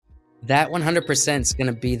That 100% is going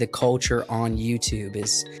to be the culture on YouTube,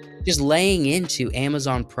 is just laying into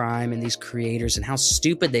Amazon Prime and these creators and how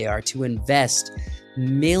stupid they are to invest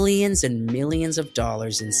millions and millions of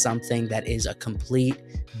dollars in something that is a complete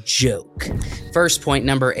joke. First point,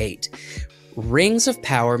 number 8. Rings of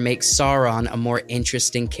Power makes Sauron a more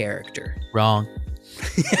interesting character. Wrong.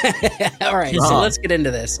 All right, so let's get into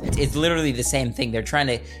this. It's literally the same thing. They're trying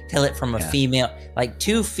to tell it from a female, like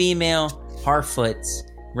 2 female Harfoots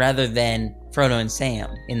rather than Frodo and Sam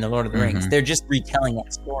in The Lord of the Rings. They're just retelling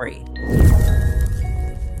that story.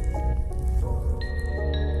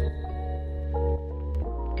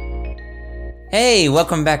 Hey,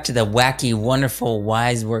 welcome back to the Wacky Wonderful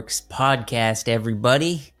Wise Works podcast,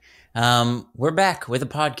 everybody. We're back with a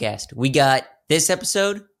podcast. We got this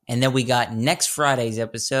episode, and then we got next Friday's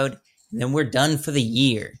episode, and then we're done for the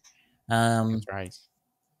year. That's right.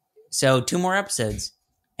 So 2 more episodes.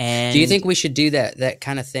 And do you think we should do that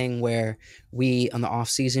kind of thing where we, on the off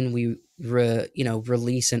season, we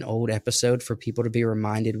release an old episode for people to be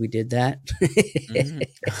reminded we did that?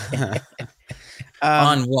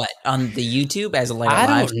 On what? On the YouTube as a live? I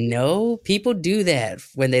don't know. People do that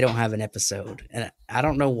when they don't have an episode, and I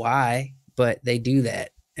don't know why, but they do that,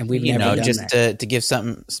 and we've never done just that. to give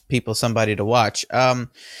somebody to watch.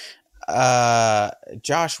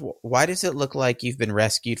 Josh, why does it look like you've been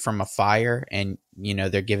rescued from a fire and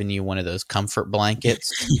they're giving you one of those comfort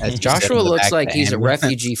blankets? Joshua looks like he's a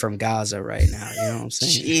refugee from Gaza right now. You know what I'm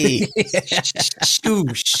saying?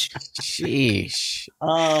 Sheesh.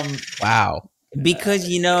 Wow. Because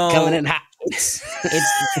coming in hot. It's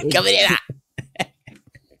coming in hot.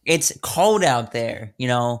 It's cold out there,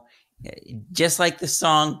 just like the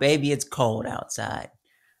song "Baby, It's Cold Outside."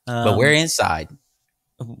 But we're inside.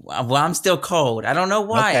 Well, I'm still cold. I don't know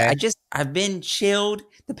why. Okay. I've been chilled.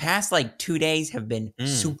 The past 2 days have been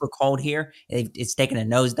super cold here. It's taken a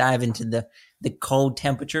nosedive into the cold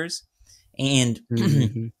temperatures, and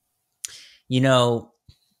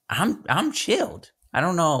I'm chilled. I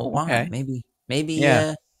don't know why. Okay.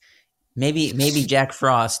 Maybe Jack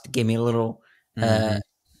Frost gave me a little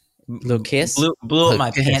little kiss. Blew up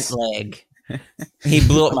my pant leg. He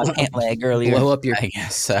blew up my pant leg earlier. Blow up your. I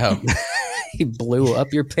guess so. He blew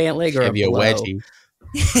up your pant leg, or Give you a wedgie.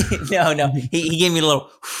 No. He gave me a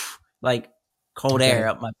little cold air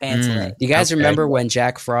up my pants leg. Do you guys remember when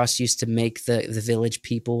Jack Frost used to make the village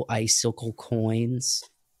people icicle coins?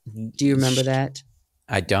 Do you remember that?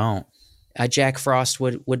 I don't. Jack Frost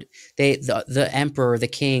the emperor, the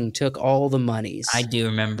king, took all the monies. I do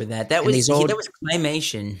remember that. That was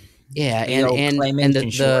claymation. Yeah,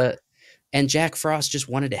 and Jack Frost just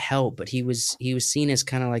wanted to help, but he was seen as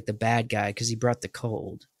kind of like the bad guy because he brought the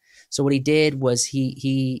cold. So what he did was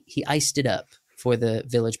he iced it up for the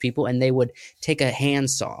village people, and they would take a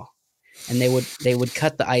handsaw, and they would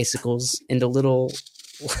cut the icicles into little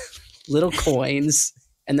coins,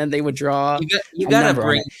 and then they would draw. You gotta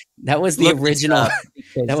bring. That was the original.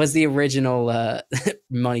 That was the original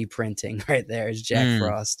money printing right there. Is Jack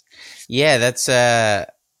Frost? Yeah, that's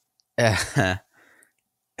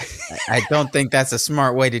I don't think that's a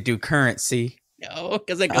smart way to do currency. No,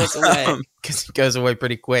 because it goes away. Because it goes away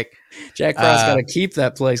pretty quick. Jack Frost got to keep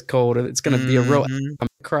that place cold, and it's going to be a real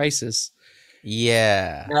crisis.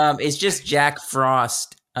 Yeah. It's just Jack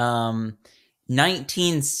Frost,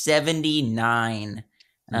 1979.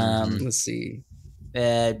 Let's see.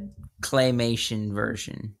 Claymation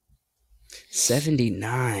version.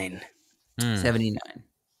 79. 79.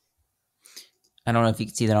 I don't know if you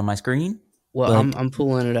can see that on my screen. Well, I'm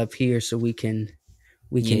pulling it up here so we can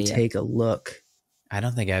take a look. I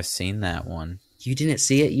don't think I've seen that one. You didn't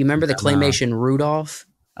see it? You remember the claymation Rudolph?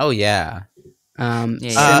 Oh yeah.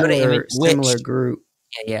 Similar group.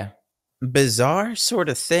 Yeah. Bizarre sort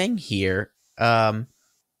of thing here.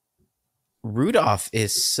 Rudolph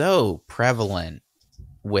is so prevalent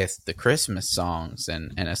with the Christmas songs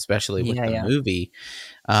and especially with the movie.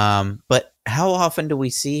 But how often do we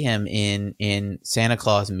see him in Santa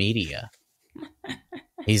Claus media?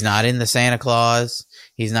 He's not in the Santa Claus.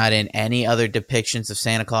 He's not in any other depictions of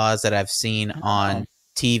Santa Claus that I've seen on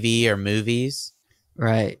TV or movies.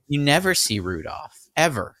 Right. You never see Rudolph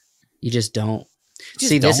ever. You just don't.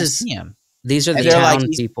 See him. These are the town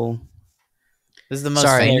people. This is the most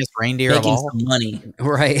famous reindeer of all. Some money.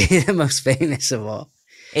 Right. The most famous of all.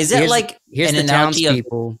 Is that here's an the analogy of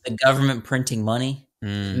townspeople? The government printing money?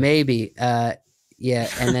 Maybe. Yeah,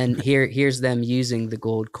 and then here's them using the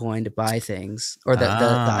gold coin to buy things, or the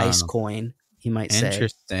ice coin, you might say.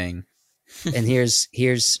 Interesting. And here's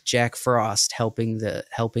Jack Frost helping the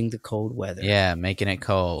cold weather. Yeah, making it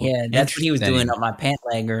cold. Yeah, that's what he was doing up my pant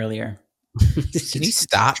leg earlier. Can you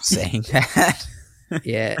stop saying that?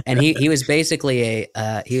 Yeah, and he was basically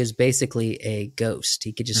a ghost.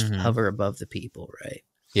 He could just hover above the people, right?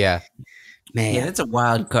 Yeah. Man. Yeah, that's a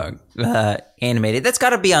wild card animated. That's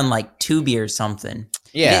got to be on like Tubi or something.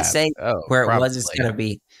 Yeah. He didn't say where probably. it was. It's got to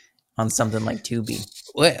be on something like Tubi.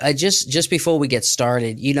 Well, just before we get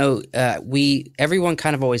started, everyone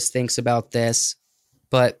kind of always thinks about this,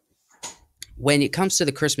 but when it comes to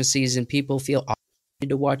the Christmas season, people feel obligated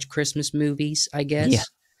to watch Christmas movies, I guess.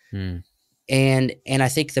 Yeah. And I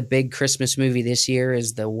think the big Christmas movie this year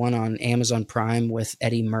is the one on Amazon Prime with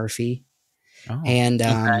Eddie Murphy. Oh, and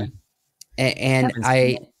okay. And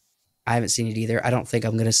I haven't seen it either. I don't think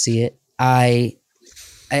I'm going to see it.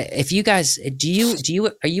 If you guys,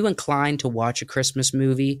 are you inclined to watch a Christmas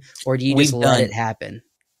movie, or do you just let it happen?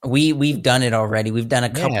 We've done it already. We've done a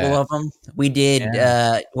couple of them. We did,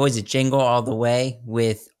 what was it, Jingle All the Way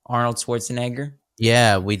with Arnold Schwarzenegger?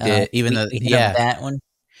 Yeah, we did. We hit up that one.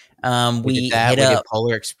 We did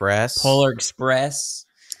Polar Express. Polar Express.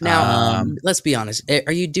 Now, let's be honest.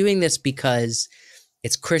 Are you doing this because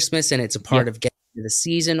it's Christmas and it's a part of getting into the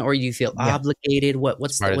season, or you feel obligated?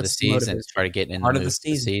 What's part of the season? It's part of getting in the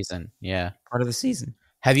season. Yeah, part of the season.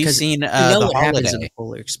 Have you seen the Holiday? In the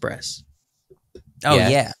Polar Express. Oh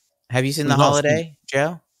yeah. Have you seen the Holiday,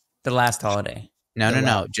 Joe? The Last Holiday.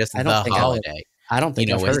 No. Just the Holiday. I don't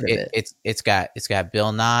think I've heard of it. It's got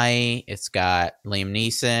Bill Nye, it's got Liam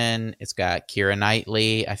Neeson, it's got Keira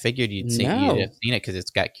Knightley. I figured you'd have seen it because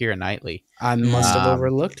it's got Keira Knightley. I must have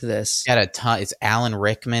overlooked this. Got a ton. It's Alan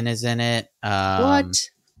Rickman is in it. What?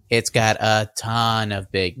 It's got a ton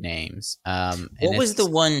of big names. What was the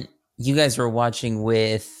one you guys were watching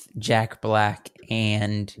with Jack Black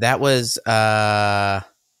and that was I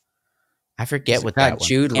forget what that one.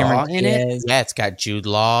 Jude Law in it? Yeah, it's got Jude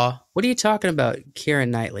Law. What are you talking about, Keira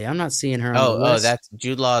Knightley? I'm not seeing her on the list. That's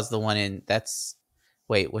Jude Law is the one in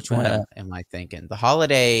wait, which one am I thinking? The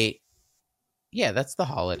Holiday. Yeah, that's the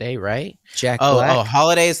Holiday, right? Jack Black.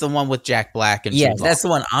 Holiday is the one with Jack Black and Jude Law. That's the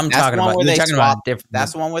one I'm talking about.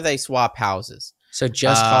 That's the one where they swap houses. So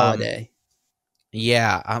just Holiday.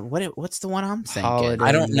 Yeah. What's the one I'm thinking? Holiday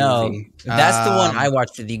I don't know. movie. That's the one I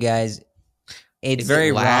watched with you guys. It's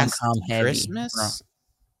very rom-com heavy. Christmas?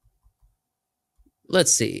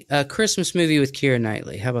 Let's see. A Christmas movie with Keira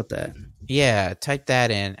Knightley. How about that? Yeah, type that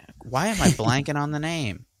in. Why am I blanking on the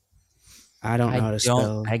name? I don't know how to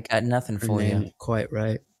spell. I got nothing for you. Quite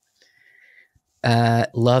right.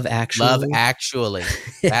 Love Actually. Love Actually.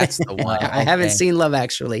 That's the one. I haven't seen Love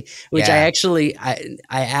Actually, which I actually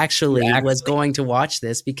was going to watch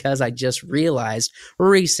this because I just realized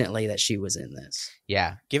recently that she was in this.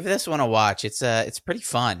 Yeah, give this one a watch. It's pretty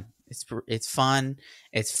fun. It's fun.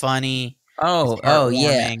 It's funny. Oh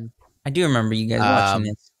yeah. I do remember you guys watching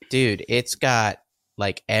this. Dude, it's got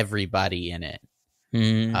like everybody in it.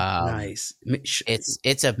 Nice.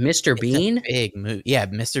 It's a Mr. Bean? It's a big movie. Yeah,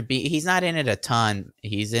 Mr. Bean. He's not in it a ton.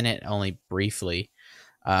 He's in it only briefly.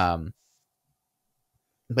 But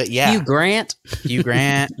yeah. Hugh Grant.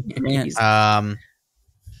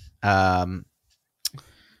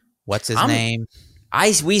 What's his name?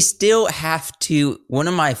 We still have to. One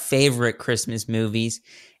of my favorite Christmas movies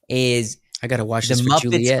is I gotta watch The this for Muppets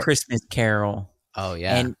Juliet. Christmas Carol. Oh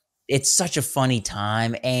yeah, and it's such a funny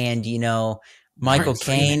time. And Michael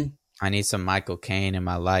Caine. I need some Michael Caine in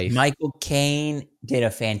my life. Michael Caine did a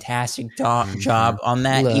fantastic job on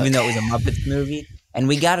that, even though it was a Muppets movie. And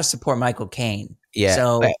we got to support Michael Caine. Yeah.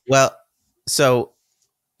 So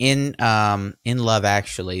in Love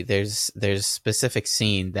Actually, there's a specific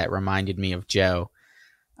scene that reminded me of Joe.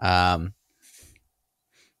 With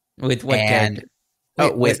what character?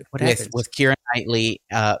 With Keira Knightley.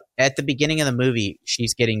 At the beginning of the movie,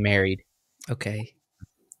 she's getting married. Okay.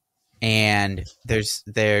 And there's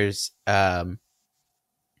the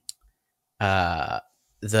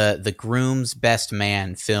groom's best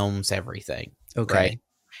man films everything. Okay. Right?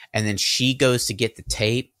 And then she goes to get the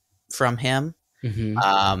tape from him.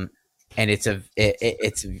 Mm-hmm. And it's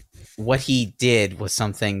what he did was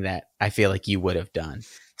something that I feel like you would have done.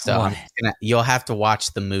 So you'll have to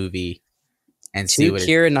watch the movie and see what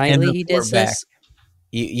Keira Knightley he did this.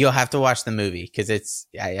 You'll have to watch the movie because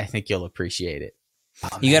I think you'll appreciate it.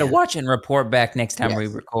 Oh, you got to watch it and report back next time we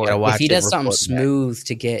record. If he does something smooth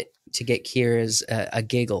to get Kira's a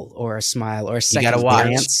giggle or a smile or a second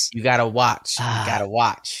glance, you gotta watch. You gotta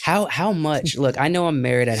watch. How much? Look, I know I'm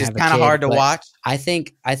married. It's kind of hard to watch. I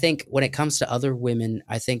think when it comes to other women,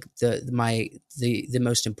 I think the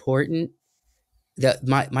most important.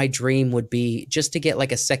 My dream would be just to get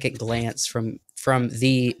like a second glance from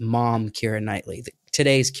the mom Keira Knightley,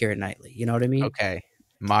 today's Keira Knightley. You know what I mean? Okay,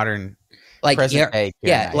 modern Like Present day Keira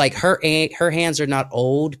yeah, Knightley. like her hands are not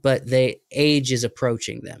old, but the age is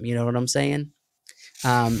approaching them. You know what I'm saying?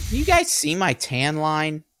 You guys see my tan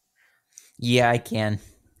line? Yeah, I can.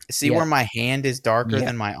 See where my hand is darker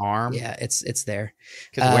than my arm? Yeah, it's there.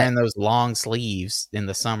 Because wearing those long sleeves in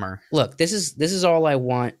the summer. Look, this is all I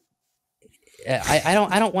want. I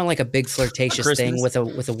don't want like a big flirtatious thing with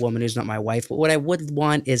a woman who's not my wife. But what I would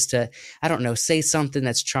want is to, I don't know, say something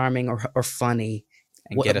that's charming or funny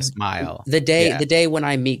and get a smile. The day when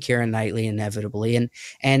I meet Keira Knightley inevitably,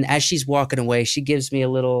 and as she's walking away, she gives me a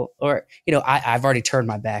little, or I've already turned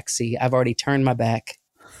my back. See, I've already turned my back,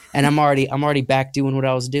 and I'm already back doing what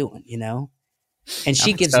I was doing. And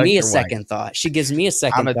she gives me a second thought. She gives me a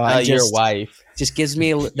second thought. Tell your wife. Just gives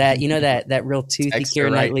me that real toothy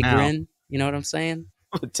Keira Knightley grin. You know what I'm saying?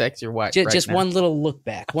 Text your wife. Just one little look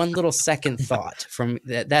back, one little second thought from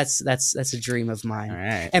that. That's a dream of mine. All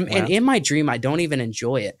right. And in my dream, I don't even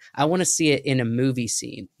enjoy it. I want to see it in a movie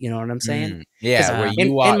scene. You know what I'm saying? Yeah, where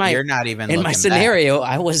you're not even in my scenario.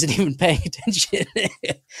 I wasn't even paying attention,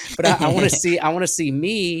 but I want to see. I want to see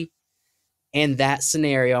me in that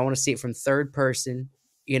scenario. I want to see it from third person.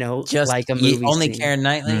 Just like a movie. Only scene. Keira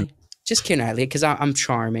Knightley. Just Keira Knightley, because I'm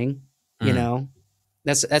charming.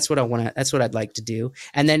 That's what I want to. That's what I'd like to do.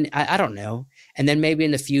 And then I don't know. And then maybe in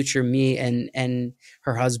the future, me and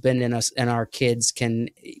her husband and us and our kids can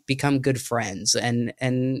become good friends, and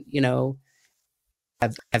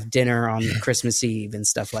have dinner on Christmas Eve and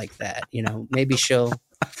stuff like that. Maybe she'll.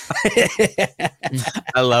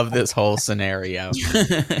 I love this whole scenario.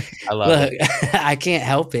 I love it. I can't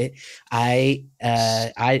help it. I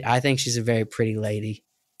think she's a very pretty lady.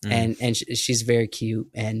 And she's very cute,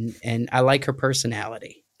 and I like her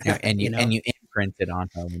personality. And you imprinted on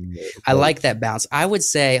her. I like that bounce. I would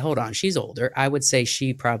say, hold on, she's older. I would say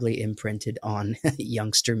she probably imprinted on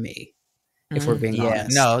youngster me, if we're being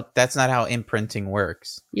honest. No, that's not how imprinting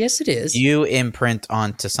works. Yes, it is. You imprint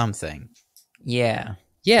onto something. Yeah.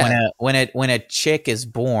 Yeah. When a chick is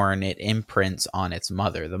born, it imprints on its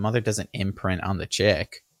mother. The mother doesn't imprint on the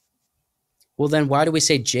chick. Well, then why do we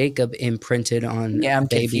say Jacob imprinted on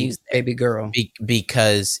baby girl?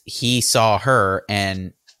 Because he saw her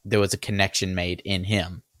and there was a connection made in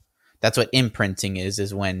him. That's what imprinting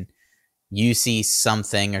is when you see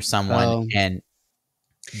something or someone and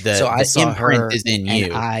the imprint is in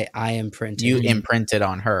you. I imprinted. You imprinted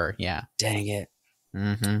on her. Yeah. Dang it.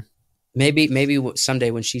 Mm-hmm. Maybe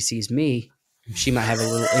someday when she sees me, she might have a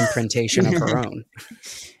little imprintation of her own.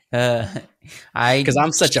 Because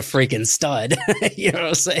I'm such a freaking stud. You know what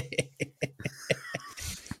I'm saying?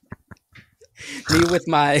 Me with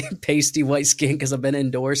my pasty white skin because I've been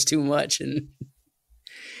indoors too much, and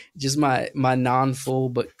just my non-full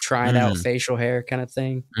but trying out facial hair kind of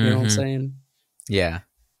thing. You know what I'm saying? Yeah.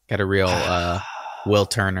 Got a real Will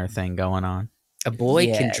Turner thing going on. A boy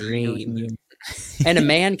can dream. And a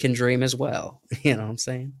man can dream as well. You know what I'm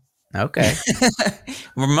saying? Okay.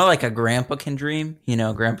 We're more like a grandpa can dream,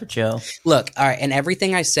 Grandpa Joe. Look, all right, and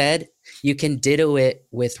everything I said, you can ditto it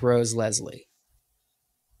with Rose Leslie.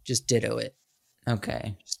 Just ditto it.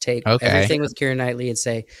 Okay. Just take everything with Keira Knightley and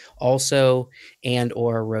say also and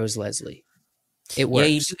or Rose Leslie. It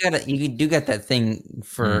works. Yeah, you do got that thing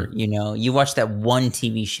for, you watched that one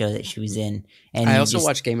TV show that she was in. And I also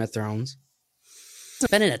watched Game of Thrones. It's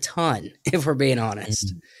been in a ton, if we're being honest.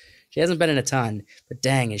 Mm-hmm. She hasn't been in a ton, but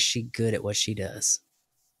dang, is she good at what she does.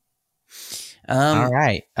 All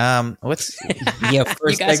right. What's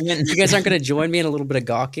first segment? You guys aren't going to join me in a little bit of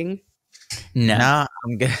gawking? No,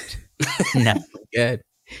 I'm good. No, I'm good.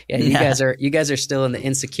 Yeah, you guys are still in the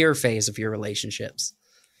insecure phase of your relationships.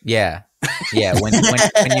 Yeah. Yeah, when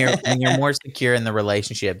you're more secure in the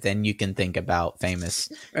relationship, then you can think about famous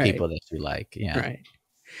people that you like. Yeah.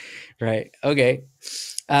 Right. Okay.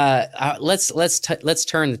 Let's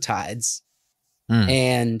turn the tides,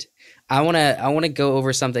 and I want to go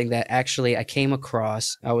over something that actually I came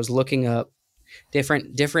across. I was looking up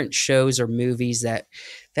different shows or movies that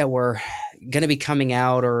were going to be coming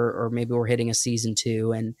out, or maybe we're hitting a season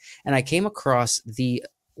 2, and I came across the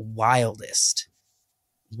wildest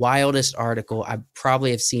article I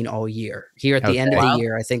probably have seen all year. Here at the end of the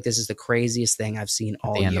year, I think this is the craziest thing I've seen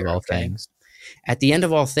all year. At the end of all things. At the end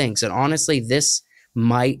of all things, and honestly, this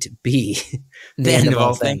might be the end of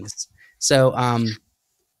all things. So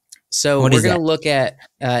we're going to look at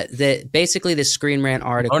basically the Screen Rant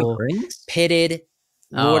article pitted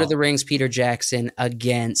Lord of the Rings Peter Jackson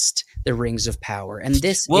against the Rings of Power, and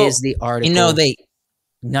this is the article. They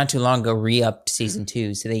not too long ago re-upped season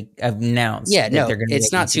 2, so they announced. Yeah, no,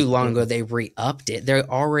 it's not too long ago they re-upped it. They're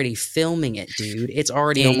already filming it, dude. It's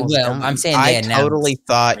already almost done. I'm saying I totally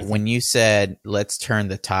thought when you said let's turn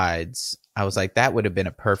the tides, I was like, that would have been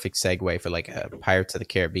a perfect segue for like a Pirates of the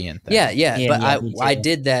Caribbean thing. Yeah. But I too.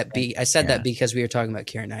 did that. I said that because we were talking about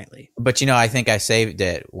Keira Knightley. But I think I saved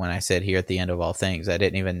it when I said here at the end of all things. I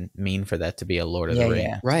didn't even mean for that to be a Lord of the Rings.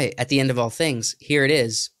 Yeah. Right. At the end of all things, here it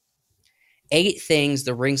is. 8 things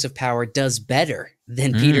the Rings of Power does better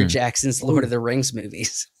than Peter Jackson's Lord of the Rings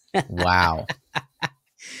movies. Wow.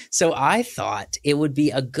 So I thought it would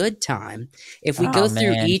be a good time if we go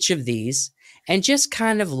through each of these and just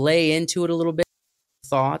kind of lay into it a little bit.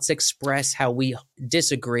 Thoughts, express how we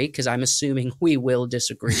disagree, because I'm assuming we will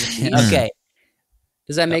disagree with these. Okay.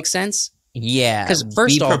 Does that make sense? Yeah. Because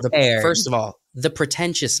first of all, the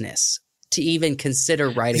pretentiousness to even consider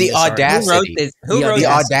writing the this audacity. Who wrote the this?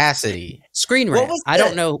 audacity? Screen Rant. I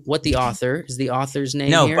don't know what the author is. The author's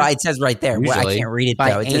name? No, here? but it says right there. Well, I can't read it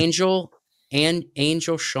By though.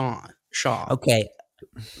 Angel Shaw. Okay.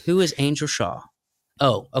 Who is Angel Shaw?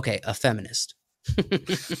 Oh, okay, a feminist.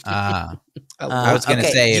 I was going to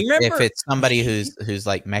say if it's somebody who's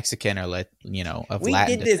like Mexican or of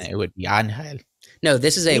Latin descent, it would be Angel. No,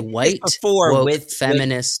 this is a white woke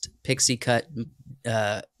feminist pixie cut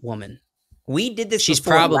woman. We did this. She's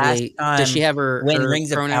before probably. Last time does she have her when her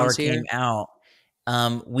Rings of Power here? came out?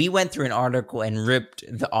 We went through an article and ripped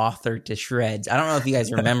the author to shreds. I don't know if you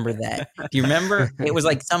guys remember that. Do you remember? It was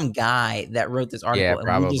like some guy that wrote this article, and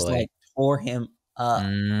probably. we just like tore him up.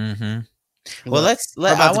 Mm-hmm. Well,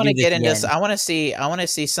 I want to get into this. I want to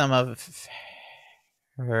see some of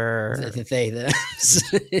her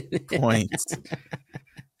points.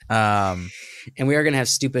 And we are going to have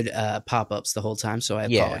stupid pop-ups the whole time, so I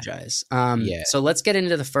apologize. So let's get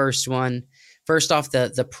into the first one. First off,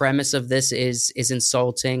 the premise of this is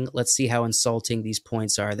insulting. Let's see how insulting these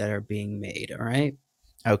points are that are being made, all right?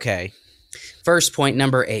 Okay. First point,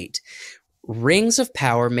 number 8. Rings of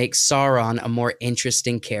Power makes Sauron a more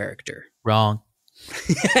interesting character. Wrong.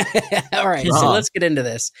 All right, so let's get into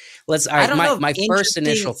this. My first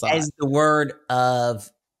initial thought is the word of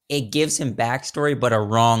it gives him backstory, but a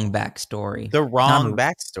wrong backstory. The wrong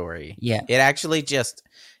backstory. Yeah. They actually just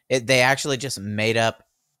made up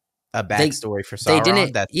a backstory for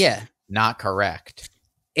Sauron that's not correct.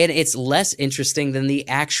 And it's less interesting than the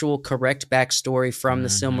actual correct backstory from the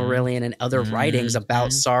Silmarillion and other writings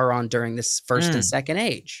about Sauron during this first and second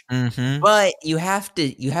age. Mm-hmm. But you have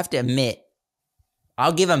to admit,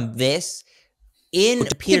 I'll give him this. In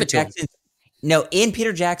Peter Jackson's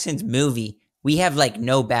movie, we have like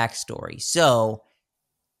no backstory. So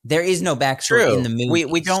there is no backstory in the movie.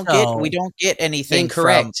 We don't get anything.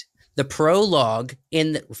 Incorrect. The prologue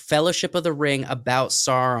in the Fellowship of the Ring about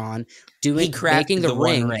Sauron making the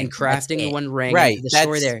ring and crafting the one ring. Right. The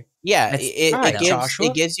story there. Yeah.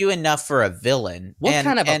 It gives you enough for a villain. What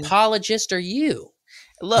kind of apologist are you?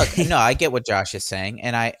 Look, no, I get what Josh is saying,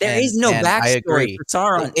 there is no backstory for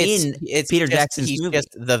Sauron in Peter Jackson's movie. He's just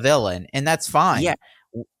the villain, and that's fine. Yeah.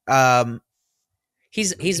 He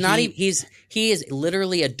is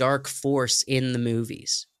literally a dark force in the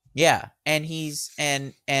movies. Yeah, and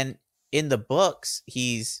and in the books,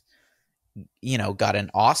 he's got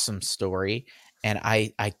an awesome story, and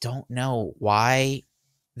I don't know why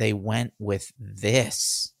they went with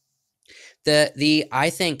this.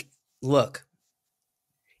 I think, look,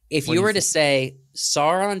 if you were to say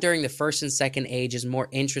Sauron during the first and second age is more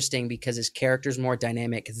interesting because his character is more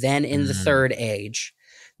dynamic than in the third age,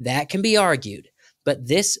 that can be argued. But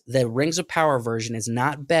the Rings of Power version is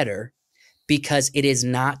not better because it is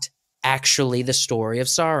not actually the story of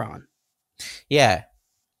Sauron. Yeah.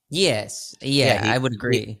 Yes. Yeah, I would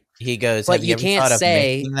agree. He goes, but have you ever thought of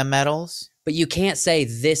making the metals? But you can't say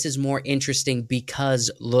this is more interesting because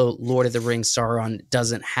Lord of the Rings Sauron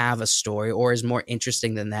doesn't have a story or is more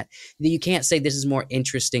interesting than that. You can't say this is more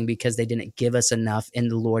interesting because they didn't give us enough in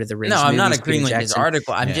the Lord of the Rings. No, I'm movies, not agreeing with his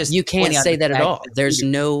article. I'm just you can't say that at all. There's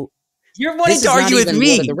no. You're wanting to argue with me.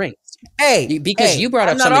 Lord of the Rings. Hey, because you brought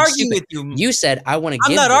up something stupid. You said I want to.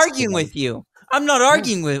 I'm not arguing with you. I'm not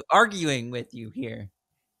arguing with you here.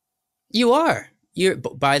 You are. You're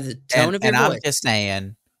by the tone of your voice. And I'm just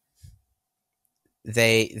saying.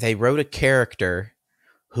 They wrote a character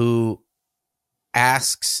who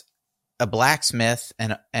asks a blacksmith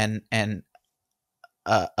and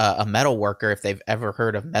a metal worker if they've ever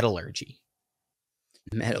heard of metallurgy.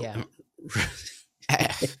 Metal. Yeah.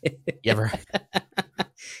 You ever?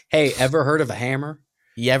 Hey, ever heard of a hammer?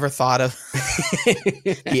 You ever thought of?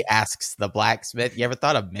 He asks the blacksmith. You ever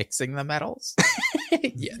thought of mixing the metals?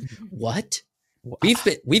 Yeah. What?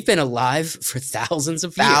 We've been alive for thousands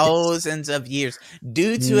of years.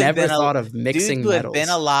 Dudes who never thought of mixing metals. Have been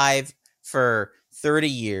alive for 30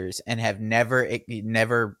 years and have never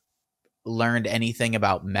learned anything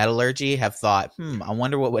about metallurgy have thought, I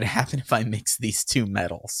wonder what would happen if I mix these two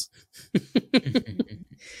metals.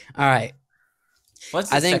 All right.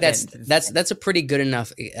 What's I think that's a pretty good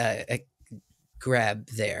enough grab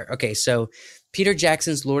there. Okay, so Peter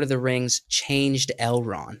Jackson's Lord of the Rings changed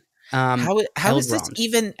Elrond. How is this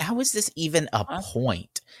even a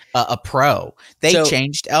point? A pro? They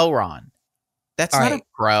changed Elrond. That's not a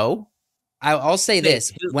pro. I'll say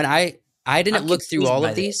this: when I didn't look through all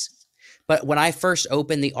of these, but when I first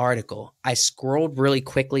opened the article, I scrolled really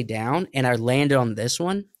quickly down and I landed on this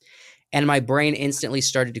one, and my brain instantly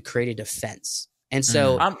started to create a defense. And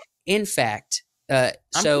so, in fact, I'm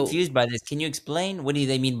confused by this. Can you explain what do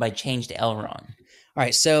they mean by changed Elrond? All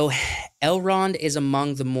right, so Elrond is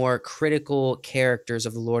among the more critical characters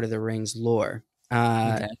of the Lord of the Rings lore.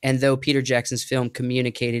 And though Peter Jackson's film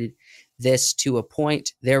communicated this to a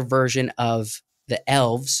point, their version of the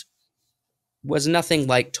elves was nothing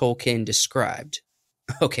like Tolkien described.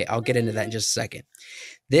 Okay, I'll get into that in just a second.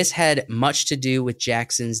 This had much to do with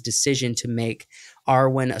Jackson's decision to make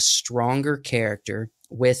Arwen a stronger character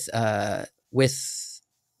with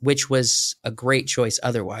which was a great choice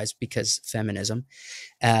otherwise because feminism,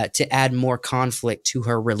 to add more conflict to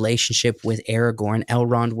her relationship with Aragorn.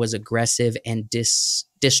 Elrond was aggressive and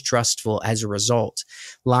distrustful as a result,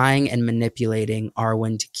 lying and manipulating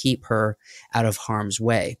Arwen to keep her out of harm's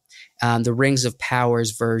way. The Rings of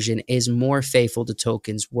Power's version is more faithful to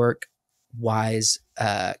Tolkien's work, wise,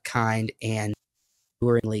 kind, and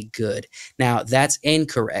enduringly good. Now, that's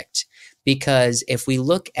incorrect because if we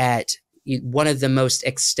look at one of the most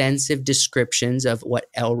extensive descriptions of what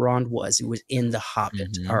Elrond was, it was in The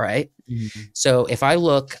Hobbit. All right. So if I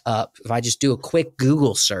just do a quick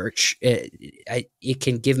Google search, it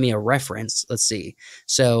can give me a reference. Let's see.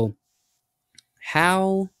 So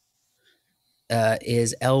how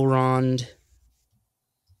is Elrond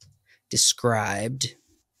described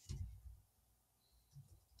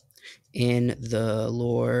in the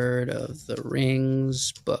Lord of the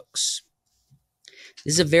Rings books?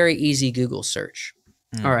 This is a very easy Google search.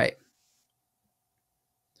 All right.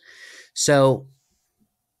 So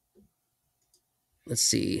let's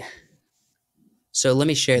see. So let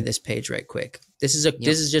me share this page right quick. This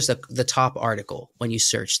is just the top article when you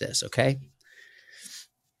search this, okay?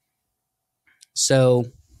 So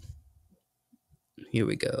here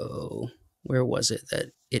we go. Where was it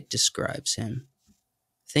that it describes him?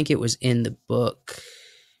 I think it was in the book.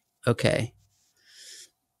 Okay.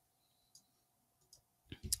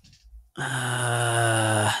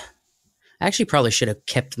 I actually probably should have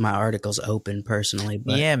kept my articles open personally,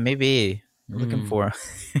 but yeah, maybe looking for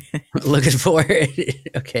it.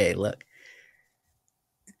 Okay, look.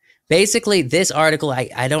 Basically, this article,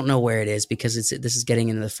 I don't know where it is because this is getting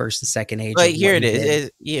into the first and second age. But here it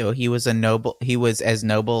is. He was as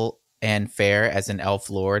noble and fair as an elf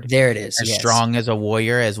lord. There it is. As strong as a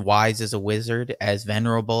warrior, as wise as a wizard, as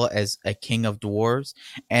venerable as a king of dwarves,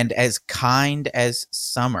 and as kind as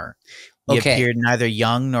summer. He appeared neither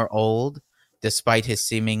young nor old, despite his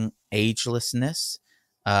seeming agelessness.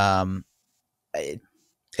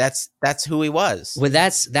 That's who he was. Well,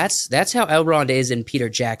 that's how Elrond is in Peter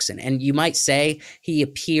Jackson. And you might say he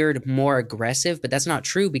appeared more aggressive, but that's not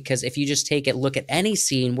true because if you just look at any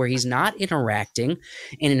scene where he's not interacting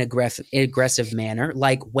in an aggressive manner,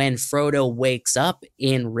 like when Frodo wakes up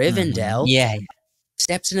in Rivendell,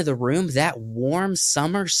 steps into the room, that warm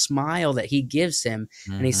summer smile that he gives him,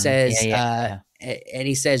 and he says, and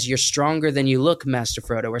he says, "You're stronger than you look, Master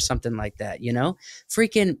Frodo," or something like that. You know,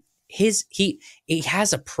 freaking. He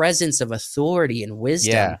has a presence of authority and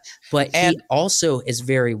wisdom, but he also is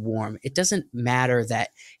very warm. It doesn't matter that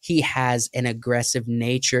he has an aggressive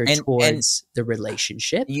nature towards the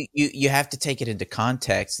relationship. You have to take it into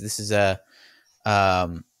context. This is a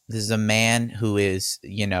man who is,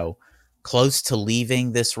 close to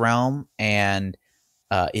leaving this realm and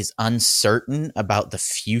is uncertain about the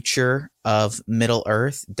future of Middle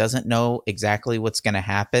Earth, doesn't know exactly what's going to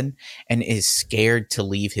happen, and is scared to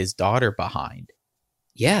leave his daughter behind.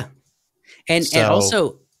 Yeah. And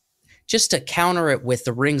also, just to counter it with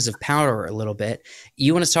the Rings of Power a little bit,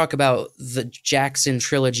 you want to talk about the Jackson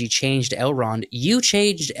trilogy changed Elrond. You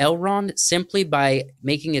changed Elrond simply by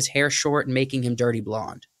making his hair short and making him dirty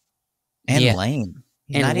blonde. And lame.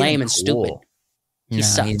 And lame and stupid. He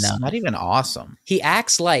sucks. He's not even awesome. He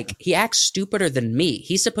acts stupider than me.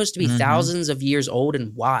 He's supposed to be thousands of years old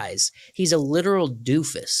and wise. He's a literal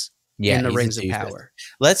doofus in the Rings of Power.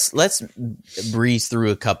 Let's breeze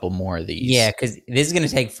through a couple more of these. Yeah, because this is going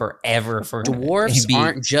to take forever for dwarves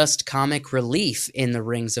aren't just comic relief in the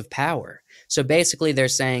Rings of Power. So basically, they're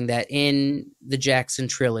saying that in the Jackson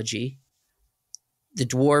trilogy, the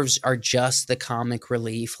dwarves are just the comic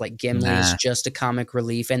relief. Like Gimli is just a comic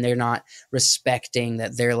relief, and they're not respecting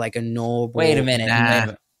that they're like a noble. Wait a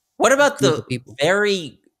minute. What about the people?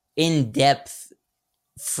 Very in-depth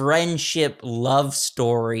friendship love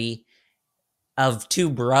story of two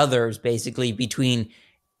brothers, basically between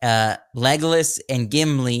Legolas and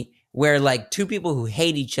Gimli, where like two people who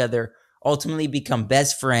hate each other ultimately become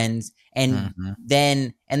best friends, and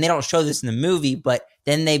then they don't show this in the movie, but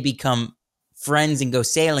then they become friends and go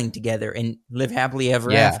sailing together and live happily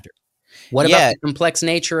ever after. What about the complex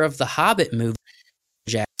nature of the Hobbit movie?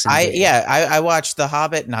 Jackson I watched The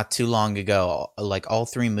Hobbit not too long ago, like all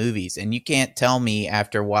 3 movies, and you can't tell me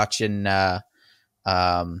after watching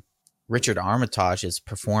Richard Armitage's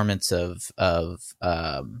performance of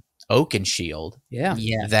Oakenshield,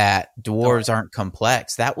 that dwarves aren't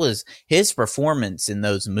complex. That was his performance in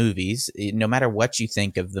those movies. No matter what you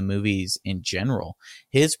think of the movies in general,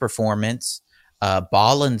 his performance,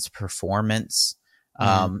 Balin's performance,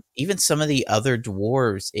 even some of the other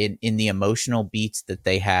dwarves in the emotional beats that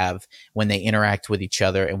they have when they interact with each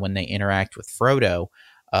other and when they interact with Frodo,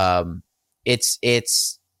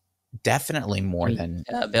 it's definitely more than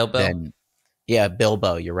Bilbo.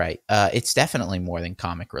 Bilbo. You're right. It's definitely more than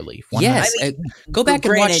comic relief. Yes, go back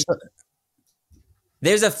and watch.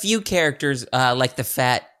 There's a few characters like the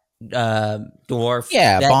fat dwarf.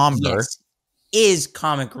 Yeah, Bomber is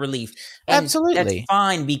comic relief. And absolutely, that's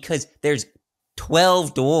fine because there's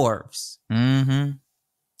 12 dwarves.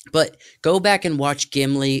 But go back and watch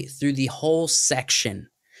Gimli through the whole section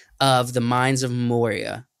of the Mines of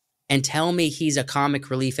Moria, and tell me he's a comic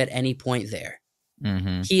relief at any point there.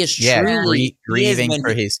 He is truly grieving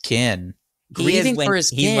for his kin. Grieving for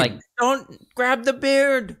his kin. He's like, don't grab the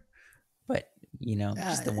beard. But,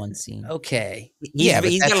 just the one scene. Okay. He's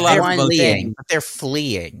got a lot of emotion. But they're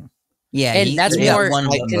fleeing. Yeah, and that's more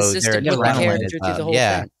consistent with the character through the whole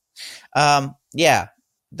thing.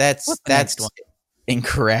 That's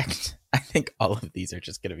incorrect. I think all of these are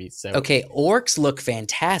just going to be so... Okay, orcs look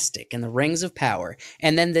fantastic in the Rings of Power.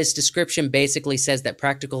 And then this description basically says that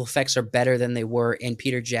practical effects are better than they were in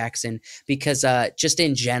Peter Jackson because just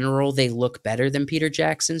in general, they look better than Peter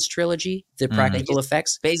Jackson's trilogy, the practical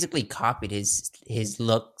effects. Basically copied his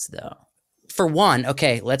looks, though. For one,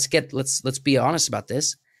 okay, let's be honest about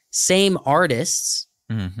this. Same artists,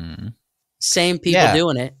 same people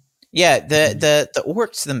doing it. Yeah, the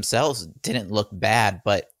orcs themselves didn't look bad,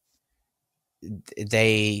 but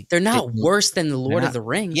they're not worse than the Lord of the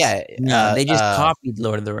Rings. Yeah, no, they just copied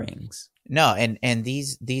Lord of the Rings. No, and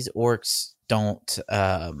these orcs don't,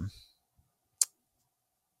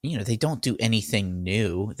 they don't do anything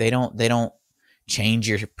new. They don't change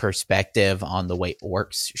your perspective on the way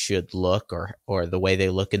orcs should look or the way they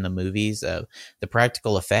look in the movies. The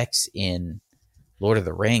practical effects in Lord of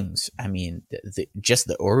the Rings. I mean, just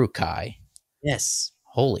the Uruk-hai. Yes.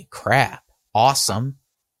 Holy crap! Awesome.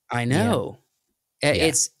 I know.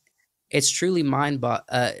 Yeah. It's truly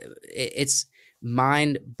it's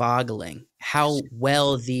mind-boggling how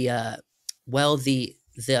well the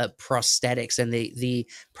prosthetics and the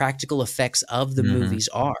practical effects of the movies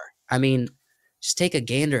are. I mean, just take a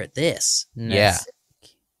gander at this. Yeah.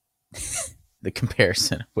 The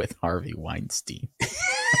comparison with Harvey Weinstein.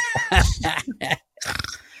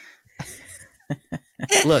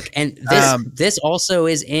 Look, and this also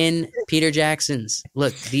is in Peter Jackson's.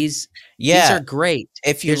 Look, these are great.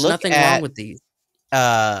 There's nothing wrong with these.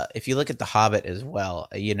 If you look at The Hobbit as well,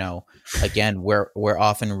 again, we're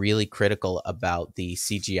often really critical about the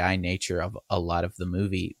CGI nature of a lot of the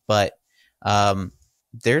movie, but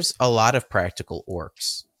there's a lot of practical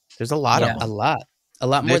orcs. There's a lot of them. A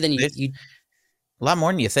lot more than you. A lot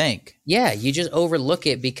more than you think. Yeah, you just overlook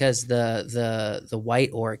it because the white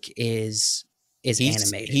orc is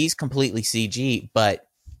animated. He's completely CG, but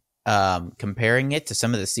comparing it to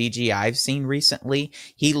some of the CG I've seen recently,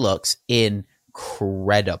 he looks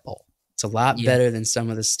incredible. It's a lot better than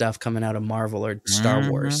some of the stuff coming out of Marvel or Star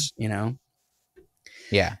Wars,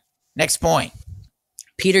 Yeah. Next point.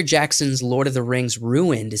 Peter Jackson's Lord of the Rings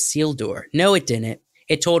ruined Isildur. No, it didn't.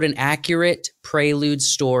 It told an accurate prelude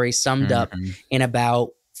story summed up in about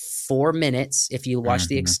 4 minutes if you watch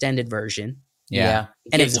the extended version. Yeah.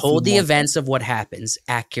 And it told the events of what happens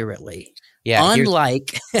accurately. Yeah.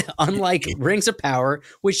 Unlike Rings of Power,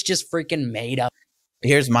 which just freaking made up.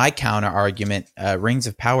 Here's my counter argument. Rings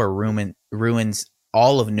of Power ruins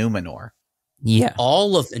all of Numenor. Yeah.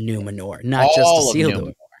 All of the Numenor, not just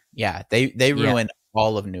Isildur. Yeah, they ruin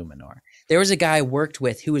all of Numenor. There was a guy I worked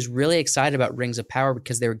with who was really excited about Rings of Power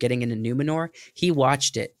because they were getting into Numenor. He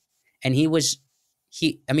watched it, and he was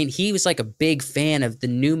like a big fan of the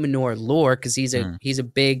Numenor lore because he's a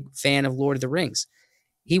big fan of Lord of the Rings.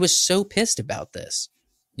 he was so pissed about this.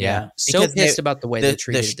 Yeah. So pissed about the way they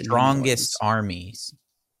treated the strongest armies,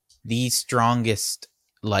 the strongest,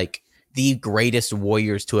 like the greatest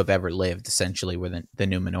warriors to have ever lived, essentially, were the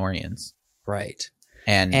Numenorians. Right.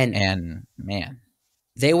 And man,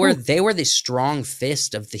 they were the strong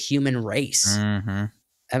fist of the human race. Mm-hmm.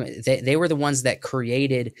 I mean, they were the ones that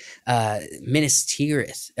created Minas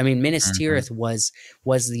Tirith. I mean, Minas Tirith was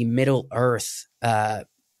the Middle Earth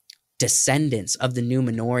descendants of the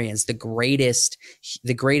Numenorians,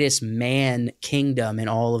 the greatest man kingdom in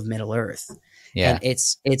all of Middle Earth. Yeah. And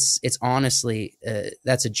it's honestly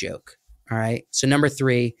that's a joke. All right. So number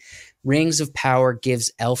 3, Rings of Power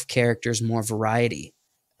gives elf characters more variety.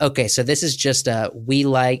 Okay, so this is just we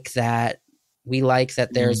like that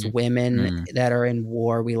there's women that are in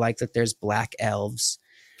war. We like that there's black elves.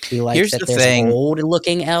 We like that there's old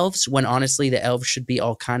looking elves, when honestly the elves should be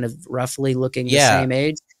all kind of roughly looking the same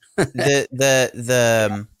age. A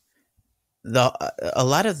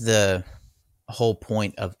lot of the whole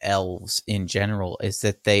point of elves in general is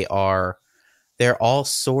that they're all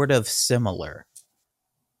sort of similar.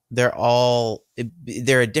 They're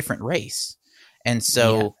a different race. And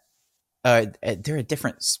so they're a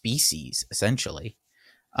different species, essentially.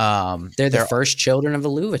 They're the first children of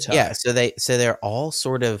Iluvatar. Yeah, so they're all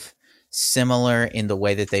sort of similar in the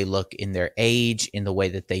way that they look, in their age, in the way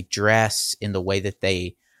that they dress, in the way that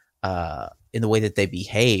they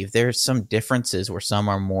behave. There's some differences where some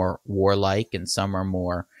are more warlike and some are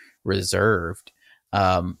more reserved.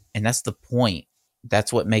 And that's the point.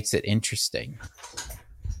 That's what makes it interesting.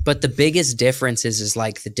 But the biggest difference is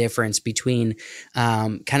like the difference between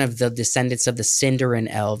kind of the descendants of the Sindarin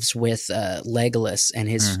elves with Legolas and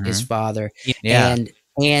his father,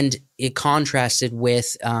 and it contrasted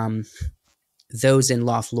with those in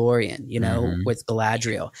Lothlorien, with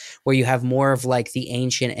Galadriel, where you have more of like the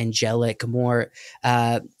ancient angelic, more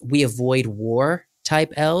we avoid war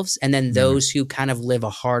type elves, and then those who kind of live a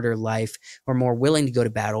harder life or more willing to go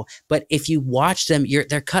to battle. But if you watch them,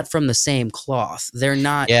 they're cut from the same cloth. They're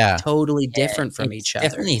not totally different from each other.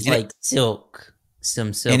 Definitely like silk,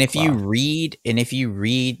 some silk. And if you read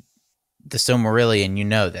the Silmarillion, you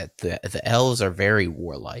know that the elves are very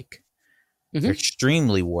warlike. They're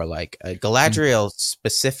extremely warlike. Galadriel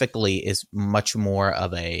specifically is much more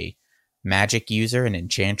of a magic user, an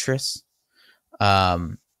enchantress.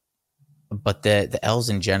 But the elves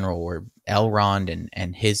in general were Elrond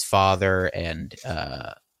and his father, and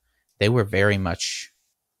they were very much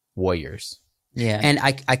warriors. Yeah, and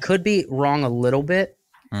I could be wrong a little bit,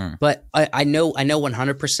 but I know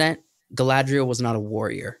 100% Galadriel was not a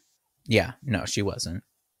warrior. Yeah, no, she wasn't.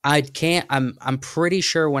 I'm pretty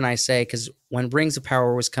sure when I say, because when Rings of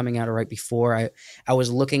Power was coming out right before, I was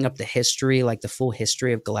looking up the history, like the full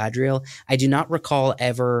history of Galadriel. I don't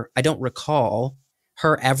recall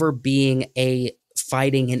her ever being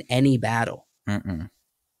fighting in any battle.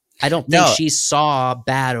 I don't think she saw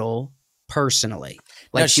battle personally.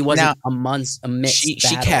 Like she wasn't amidst she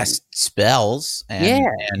battling. cast spells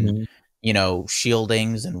and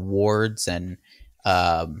shieldings and wards and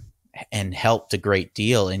helped a great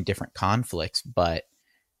deal in different conflicts, but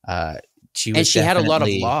she had a lot of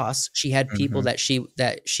loss. She had people that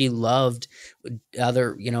she loved.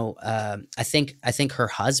 Other, I think her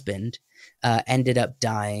husband ended up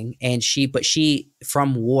dying, and she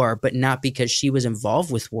from war, but not because she was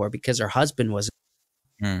involved with war, because her husband was.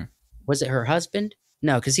 Was it her husband?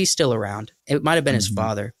 No, because he's still around. It might have been his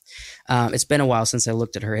father. It's been a while since I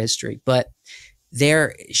looked at her history, but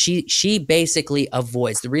she basically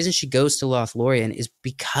avoids. The reason she goes to Lothlorien is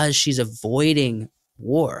because she's avoiding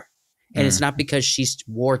war. And it's not because she's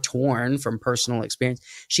war torn from personal experience.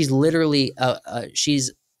 She's literally she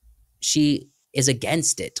is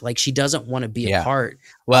against it. Like she doesn't want to be a part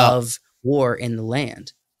of war in the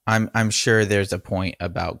land. I'm sure there's a point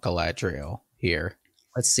about Galadriel here.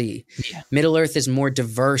 Let's see. Yeah. Middle Earth is more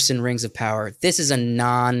diverse in Rings of Power. This is a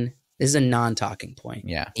non-talking point.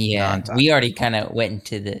 Yeah. We already kind of went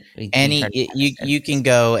into the you can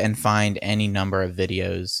go and find any number of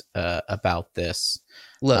videos about this.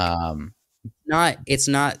 Look, it's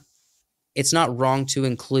not wrong to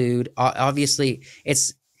include. Obviously,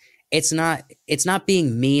 it's not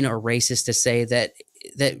being mean or racist to say that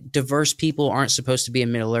diverse people aren't supposed to be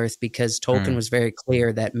in Middle Earth, because Tolkien was very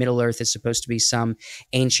clear that Middle Earth is supposed to be some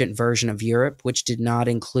ancient version of Europe, which did not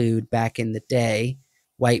include back in the day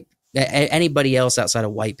anybody else outside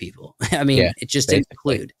of white people. I mean, it just didn't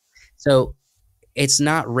include. So it's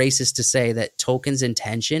not racist to say that Tolkien's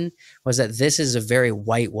intention was that this is a very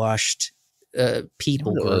whitewashed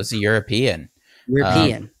people. It was European.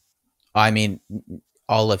 I mean,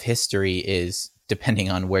 all of history is, depending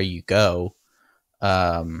on where you go,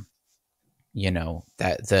 that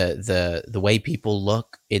the way people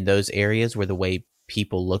look in those areas were the way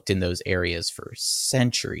people looked in those areas for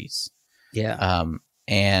centuries. Yeah.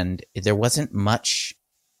 And there wasn't much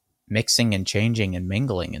mixing and changing and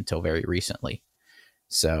mingling until very recently.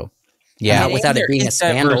 So, yeah, without it being a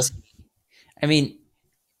scandal. I mean,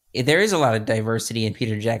 there is a lot of diversity in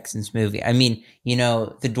Peter Jackson's movie. I mean,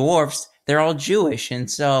 the dwarfs, they're all Jewish.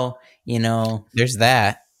 And so, there's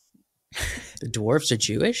that. The dwarfs are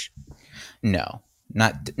Jewish? No,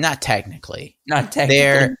 not technically. Not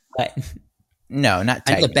technically. But no, not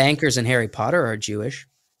technically. The bankers in Harry Potter are Jewish.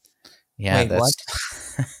 Yeah, wait, that's what?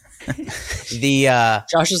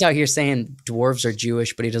 Josh is out here saying dwarves are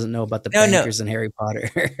Jewish, but he doesn't know about the bankers in Harry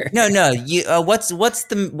Potter. No. You what's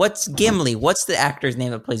Gimli? What's the actor's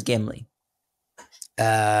name that plays Gimli?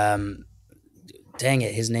 Dang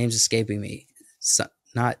it, his name's escaping me. Is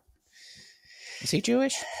he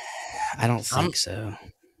Jewish? I don't think so.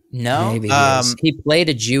 No, maybe he is. He played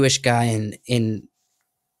a Jewish guy in.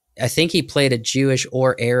 I think he played a Jewish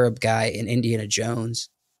or Arab guy in Indiana Jones.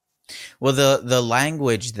 Well, the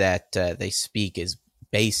language that they speak is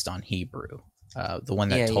based on Hebrew. The one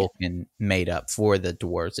that Tolkien made up for the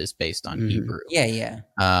dwarves is based on Hebrew. Yeah.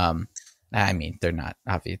 I mean, they're not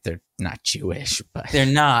Jewish, but they're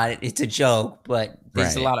not. It's a joke, but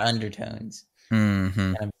there's a lot of undertones.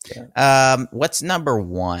 Mm-hmm. What's number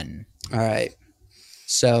one? All right.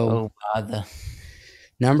 So,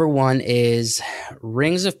 number one is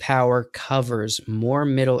Rings of Power covers more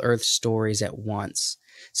Middle-earth stories at once.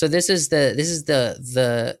 So this is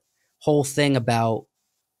the whole thing about.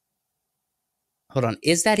 Hold on,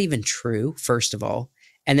 is that even true? First of all,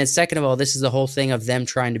 and then second of all, this is the whole thing of them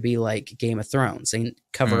trying to be like Game of Thrones and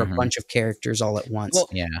cover a bunch of characters all at once. Well,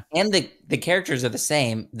 and the characters are the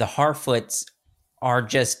same. The Harfoots are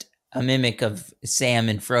just a mimic of Sam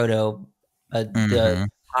and Frodo. The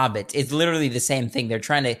Hobbits. It's literally the same thing. They're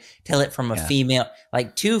trying to tell it from a female,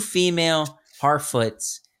 like two female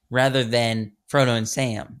Harfoots, rather than Frodo and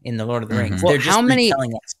Sam in the Lord of the Rings. Well, they're just telling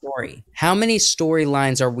that story. How many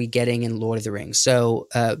storylines are we getting in Lord of the Rings? So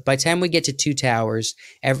by the time we get to Two Towers,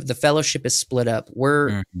 the Fellowship is split up.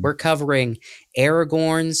 We're covering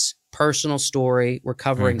Aragorn's personal story. We're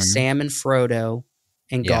covering Sam and Frodo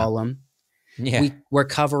and Gollum. Yeah. We're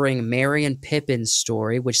covering Merry and Pippin's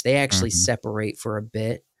story, which they actually separate for a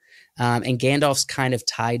bit. And Gandalf's kind of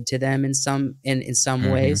tied to them in some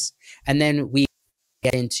ways. And then we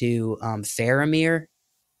get into Faramir's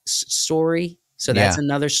story. So that's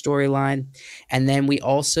another storyline. And then we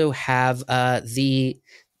also have the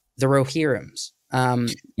Rohirrims.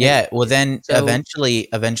 Well, then eventually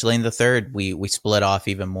in the third, we split off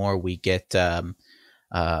even more. We get the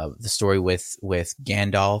story with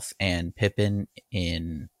Gandalf and Pippin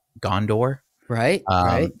in Gondor. Right.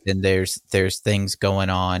 Then there's things going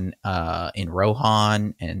on in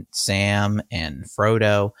Rohan and Sam and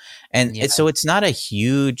Frodo, and so it's not a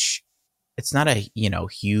huge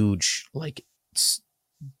like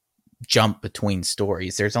jump between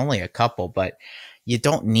stories. There's only a couple, but you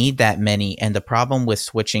don't need that many. And the problem with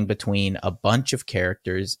switching between a bunch of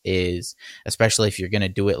characters is, especially if you're going to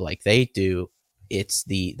do it like they do, it's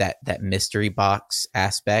that mystery box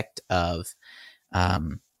aspect of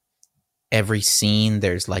every scene.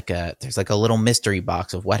 There's like a little mystery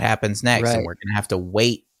box of what happens next, and we're gonna have to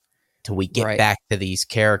wait till we get back to these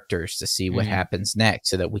characters to see what happens next,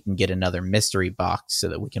 so that we can get another mystery box, so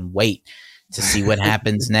that we can wait to see what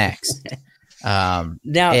happens next. Now,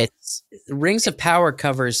 it's Rings of Power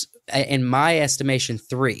covers, in my estimation,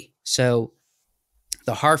 3. So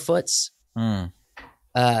the Harfoots,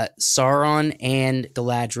 Sauron and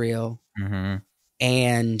Galadriel,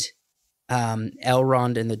 and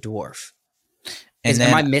Elrond and the dwarf.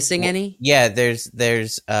 Am I missing any? Yeah, there's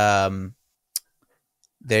the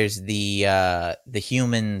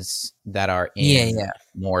humans that are in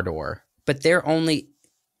Mordor, but they're only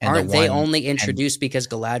only introduced because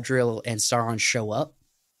Galadriel and Sauron show up?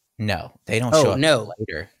 No, they don't show up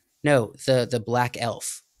later. No, the black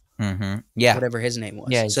elf. Yeah, whatever his name was.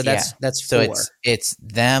 Yeah, so that's 4. So it's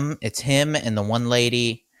them, it's him and the one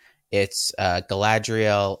lady. It's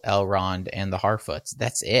Galadriel, Elrond, and the Harfoots.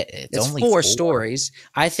 That's it. It's only 4 stories.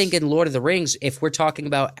 I think in Lord of the Rings, if we're talking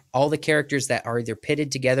about all the characters that are either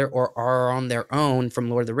pitted together or are on their own from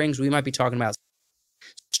Lord of the Rings, we might be talking about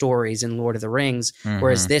stories in Lord of the Rings,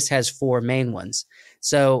 whereas this has 4 main ones.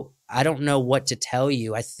 So I don't know what to tell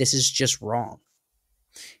you. This is just wrong.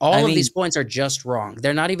 All of these points are just wrong.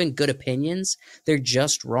 They're not even good opinions. They're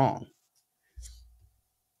just wrong.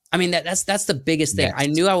 I mean, that's the biggest thing. I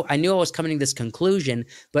knew I was coming to this conclusion,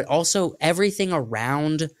 but also everything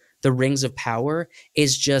around the Rings of Power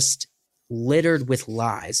is just littered with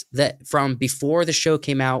lies that from before the show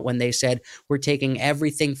came out, when they said we're taking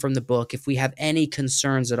everything from the book. If we have any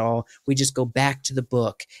concerns at all, we just go back to the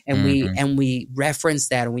book and we reference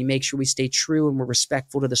that, and we make sure we stay true and we're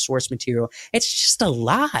respectful to the source material. It's just a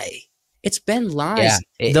lie. It's been lies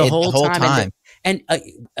the whole time. And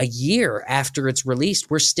a year after it's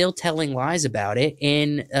released, we're still telling lies about it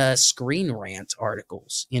in Screen Rant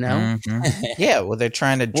articles, you know? Yeah, well, they're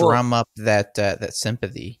trying to drum up that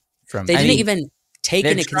sympathy from. They didn't even take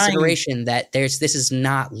into consideration that this is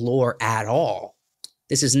not lore at all.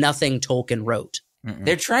 This is nothing Tolkien wrote.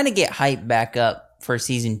 They're trying to get hype back up for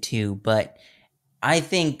season 2, but I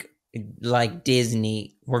think like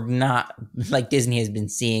Disney, Disney has been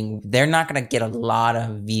seeing, they're not going to get a lot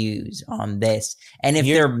of views on this. And if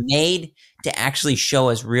they're made to actually show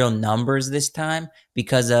us real numbers this time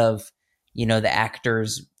because of, the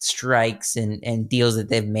actors' strikes and deals that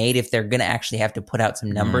they've made, if they're going to actually have to put out some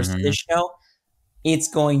numbers to this show, it's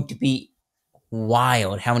going to be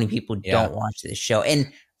wild how many people don't watch this show. And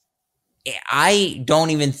I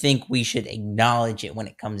don't even think we should acknowledge it when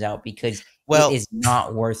it comes out, because it is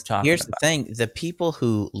not worth talking about. Here's the thing. The people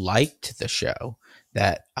who liked the show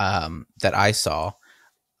that I saw,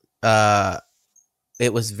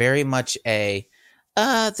 it was very much I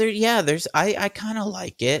kind of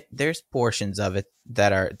like it. There's portions of it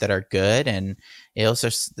that are good, and it also,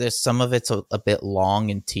 there's some of it's a bit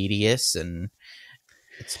long and tedious,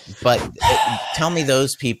 but tell me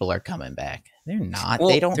those people are coming back. They're not.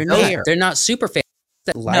 They don't care. They're not super fans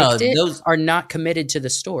that liked it. Those are not committed to the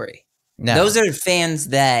story. No. Those are fans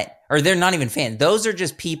they're not even fans. Those are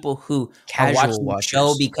just people who are watching the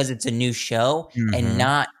show because it's a new show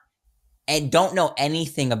and don't know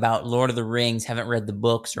anything about Lord of the Rings, haven't read the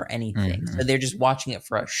books or anything. So they're just watching it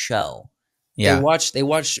for a show. Yeah. They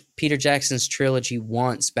watched Peter Jackson's trilogy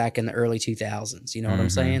once back in the early 2000s. You know what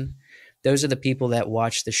I'm saying? Those are the people that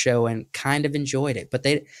watched the show and kind of enjoyed it, but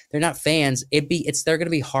they're not fans. They're going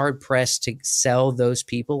to be hard pressed to sell those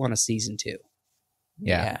people on a season 2.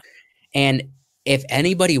 Yeah. And if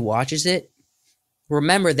anybody watches it,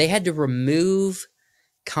 remember they had to remove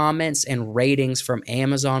comments and ratings from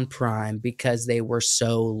Amazon Prime because they were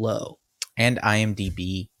so low. And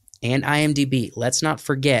IMDb. Let's not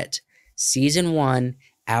forget, season 1,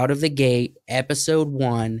 out of the gate, episode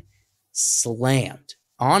 1, slammed.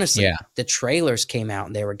 Honestly, the trailers came out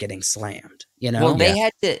and they were getting slammed. Well, they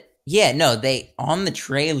had to. On the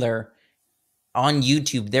trailer on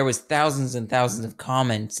YouTube, there was thousands and thousands of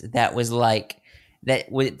comments that was like that.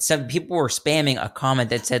 Some people were spamming a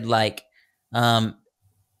comment that said like, something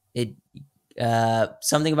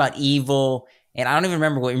about evil. And I don't even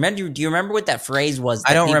remember do you remember what that phrase was?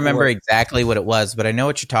 I don't remember exactly what it was, but I know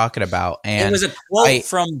what you're talking about. And it was a quote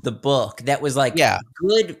from the book that was like,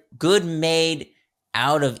 good made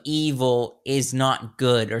out of evil is not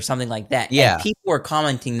good, or something like that. Yeah. And people were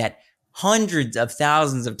commenting that hundreds of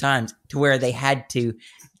thousands of times to where they had to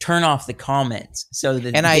turn off the comments so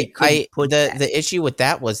that the issue with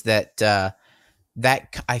that was that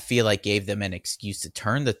that I feel like gave them an excuse to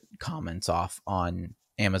turn the comments off on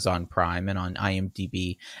Amazon Prime and on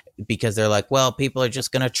IMDb, because they're like, well, people are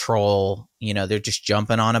just going to troll, they're just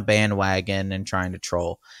jumping on a bandwagon and trying to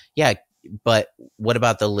troll. Yeah. But what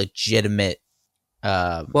about the legitimate?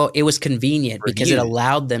 Well, it was convenient because it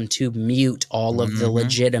allowed them to mute all of the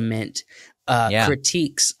legitimate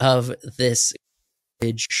critiques of this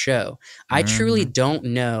show. I truly don't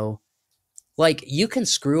know. Like, you can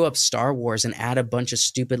screw up Star Wars and add a bunch of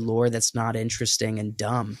stupid lore that's not interesting and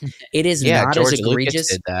dumb. It is not George as egregious. Lucas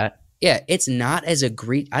did that. Yeah, it's not as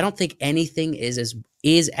egregious. I don't think anything is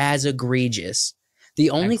as egregious.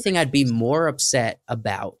 The only thing I'd be more upset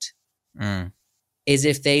about is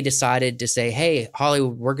if they decided to say, hey,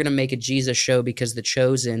 Hollywood, we're going to make a Jesus show because The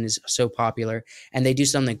Chosen is so popular, and they do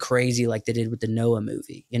something crazy like they did with the Noah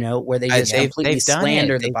movie, where they just completely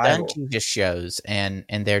slander the Bible. They've done Jesus shows, and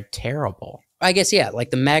they're terrible. I guess,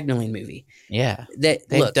 like the Magdalene movie. Yeah.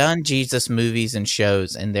 They've done Jesus movies and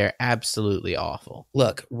shows, and they're absolutely awful.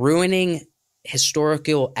 Look, ruining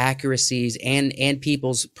historical accuracies and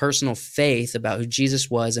people's personal faith about who Jesus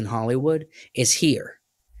was in Hollywood is here.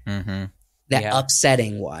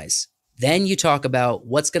 Upsetting wise. Then you talk about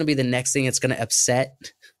what's going to be the next thing that's going to upset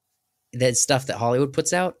that stuff that Hollywood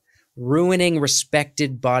puts out. Ruining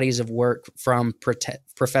respected bodies of work from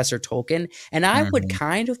Professor Tolkien. And I would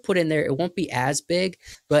kind of put in there, it won't be as big,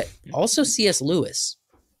 but also C.S. Lewis.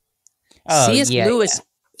 C.S.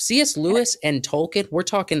 Lewis and Tolkien, we're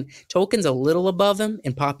talking, Tolkien's a little above him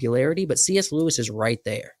in popularity, but C.S. Lewis is right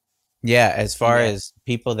there. Yeah, as far as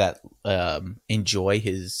people that enjoy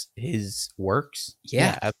his works,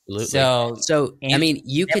 Yeah. absolutely. So I mean,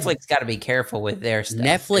 Netflix got to be careful with their stuff.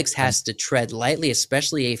 Netflix has to tread lightly,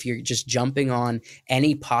 especially if you're just jumping on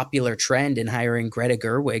any popular trend and hiring Greta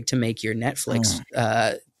Gerwig to make your Netflix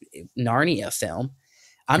Narnia film.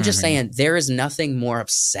 I'm just saying there is nothing more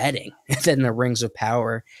upsetting than the Rings of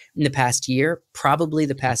Power in the past year, probably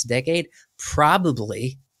the past decade,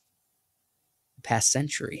 probably the past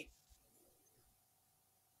century.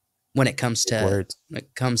 When it comes to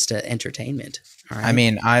entertainment, all right? I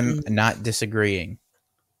mean, I'm not disagreeing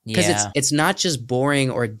because it's not just boring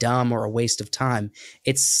or dumb or a waste of time;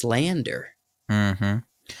 it's slander.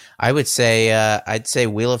 I would say I'd say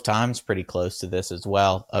Wheel of Time's pretty close to this as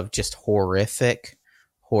well, of just horrific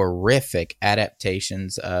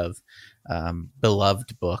adaptations of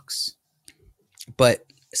beloved books. But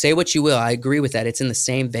say what you will, I agree with that. It's in the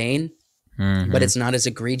same vein, but it's not as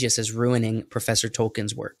egregious as ruining Professor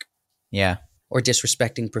Tolkien's work. Yeah. Or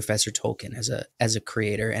disrespecting Professor Tolkien as a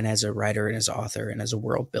creator and as a writer and as an author and as a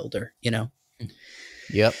world builder, you know?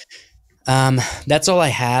 Yep. That's all I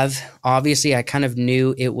have. Obviously, I kind of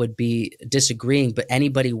knew it would be disagreeing, but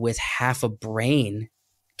anybody with half a brain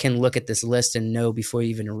can look at this list and know before you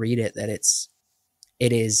even read it that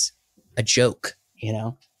it is a joke, you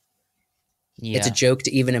know? Yeah. It's a joke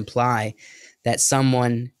to even imply that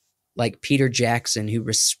someone like Peter Jackson, who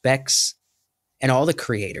respects, and all the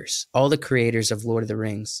creators of Lord of the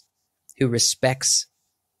Rings, who respects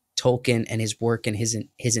Tolkien and his work and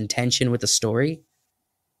his intention with the story,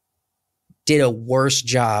 did a worse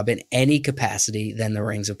job in any capacity than the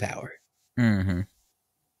Rings of Power. Yeah.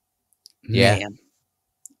 Man.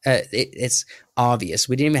 It's obvious.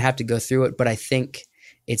 We didn't even have to go through it, but I think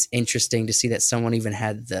it's interesting to see that someone even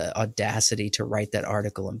had the audacity to write that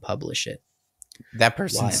article and publish it. That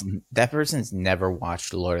person's never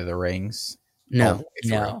watched Lord of the Rings. No.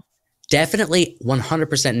 Definitely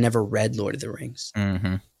 100% never read Lord of the Rings.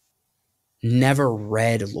 Never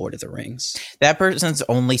read Lord of the Rings. That person's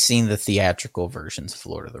only seen the theatrical versions of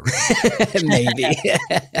Lord of the Rings.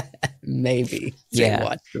 Maybe. Yeah. They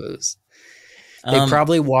watched those. They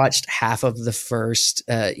probably watched half of the first,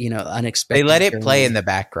 unexpected. They let it play in the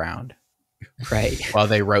background. Right. While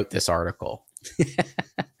they wrote this article.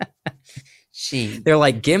 They're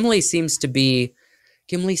like, Gimli seems to be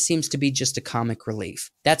just a comic relief.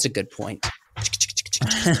 That's a good point.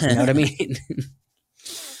 You know what I mean?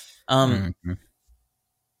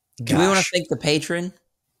 Do we want to thank the patron?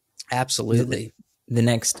 Absolutely. The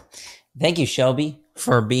next. Thank you, Shelby,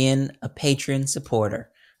 for being a patron supporter.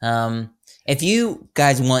 If you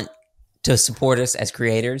guys want to support us as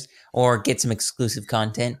creators or get some exclusive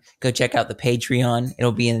content, go check out the Patreon.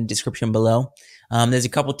 It'll be in the description below. There's a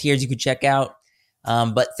couple tiers you could check out.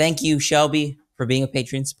 But thank you, Shelby, for being a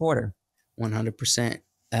Patreon supporter. 100%.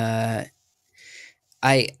 I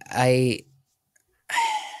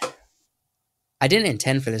didn't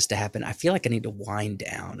intend for this to happen. I feel like I need to wind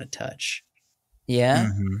down a touch. Yeah.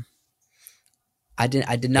 I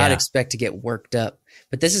did not expect to get worked up,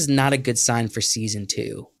 but this is not a good sign for season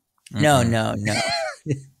 2. No.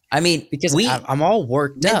 I mean, because I'm all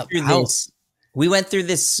worked up. We went through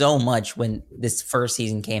this so much when this first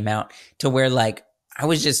season came out, to where like I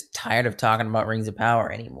was just tired of talking about Rings of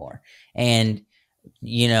Power anymore. And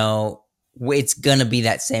you know, it's gonna be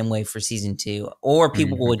that same way for season 2, or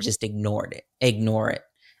people will just ignore it.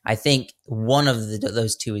 I think one of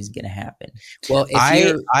those two is gonna happen. Well,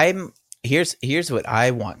 here's what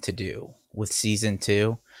I want to do with season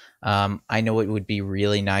 2. I know it would be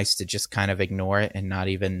really nice to just kind of ignore it and not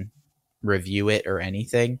even review it or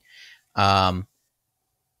anything. But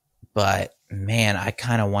man, I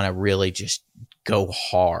kind of want to really just go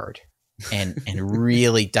hard and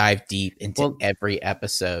really dive deep into every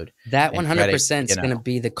episode. That 100% is going to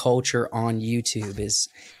be the culture on YouTube, is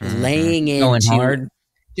laying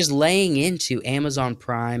into Amazon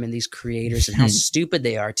Prime and these creators and how stupid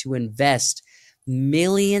they are to invest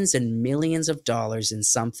millions and millions of dollars in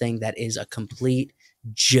something that is a complete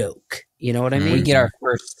joke. You know what I mean? We get our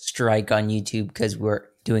first strike on YouTube because we're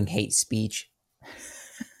doing hate speech.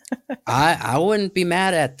 I wouldn't be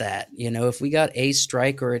mad at that. You know, if we got a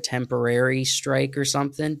strike or a temporary strike or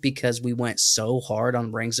something because we went so hard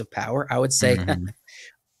on Rings of Power, I would say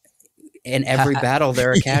in every battle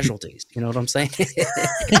there are casualties. You know what I'm saying?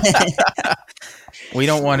 We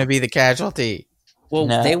don't want to be the casualty. Well,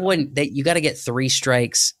 they wouldn't. You got to get 3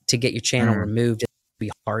 strikes to get your channel removed. It'd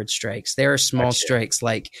be hard strikes. There are small strikes,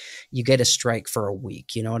 like you get a strike for a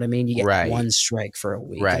week. You know what I mean? You get 1 strike for a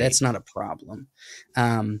week. That's not a problem.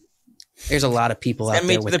 There's a lot of people out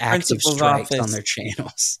there with active strikes on their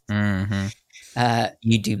channels.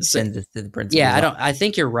 YouTube sends us to the principal's Yeah, I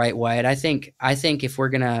think you're right, Wyatt. I think if we're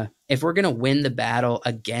gonna win the battle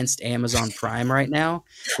against Amazon Prime right now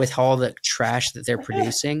with all the trash that they're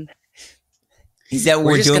producing, is that what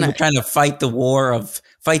we're doing? We're trying to fight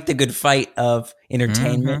the good fight of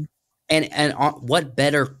entertainment. And what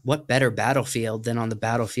better battlefield than on the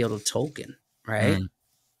battlefield of Tolkien, right?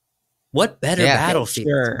 What better battlefield?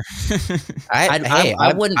 Sure.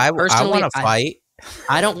 I wouldn't personally. I want to fight.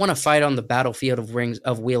 I don't want to fight on the battlefield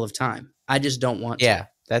of Wheel of Time. I just don't want to. Yeah,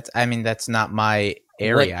 that's not my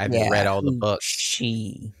area. I haven't read all the books.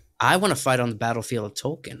 I want to fight on the battlefield of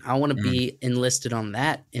Tolkien. I want to be enlisted on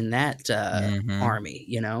that army,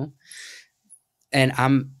 you know. And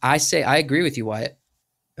I agree with you, Wyatt.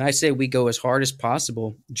 I say we go as hard as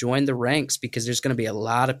possible, join the ranks, because there's going to be a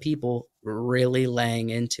lot of people really laying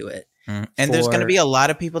into it. And there's going to be a lot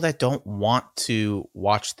of people that don't want to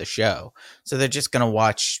watch the show. So they're just going to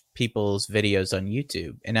watch people's videos on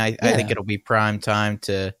YouTube. And I think it'll be prime time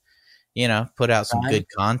to, put out some good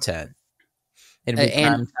content. It'll be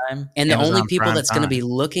prime time. And the only people that's going to be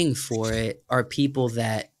looking for it are people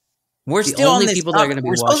that we're still on this. People that are going to be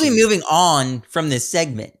watching. We're supposed to be moving on from this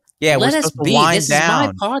segment. Yeah, let us be. This down.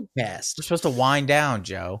 Is my podcast. We're supposed to wind down,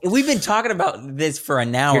 Joe. We've been talking about this for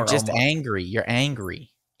an hour. You're just angry. You're angry.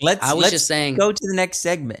 Let's just saying, go to the next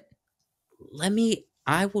segment.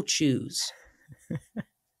 I will choose.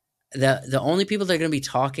 The only people that are going to be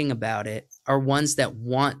talking about it are ones that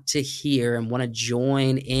want to hear and want to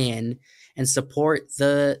join in and support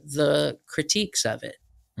the critiques of it.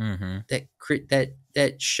 That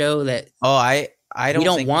show that. We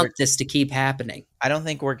don't want this to keep happening. I don't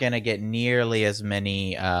think we're going to get nearly as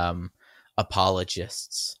many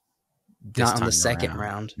apologists. Not on the second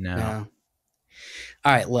round. No.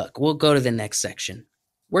 All right, look, we'll go to the next section.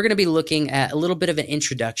 We're going to be looking at a little bit of an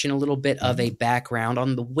introduction, a little bit of a background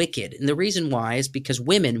on the Wicked. And the reason why is because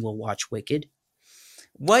women will watch Wicked.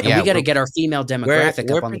 What? And we got to get our female demographic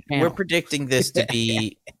up on the panel. We're predicting this to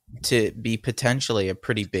be potentially a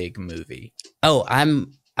pretty big movie. Oh,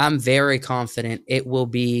 I'm very confident it will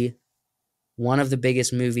be one of the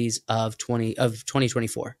biggest movies of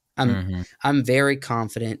 2024. I'm very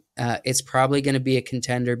confident. It's probably going to be a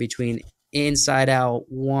contender between Inside Out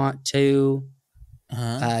 2,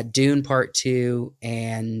 Dune Part 2,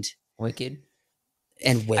 and Wicked.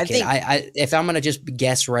 If I'm going to just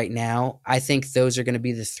guess right now, I think those are going to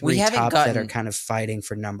be the three top that are kind of fighting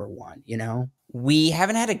for number one. We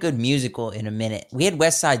haven't had a good musical in a minute. We had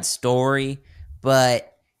West Side Story,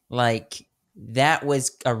 but that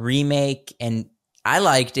was a remake, and I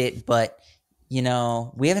liked it, but we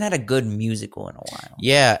haven't had a good musical in a while.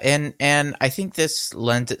 Yeah, and I think this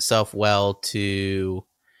lends itself well to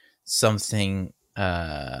something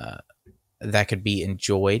that could be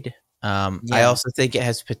enjoyed. I also think it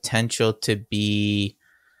has potential to be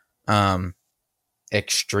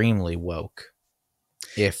extremely woke.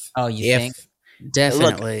 You think?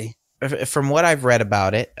 Definitely. Look, from what I've read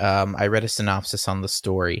about it, I read a synopsis on the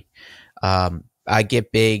story. I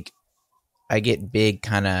get big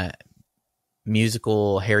kind of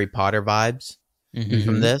musical Harry Potter vibes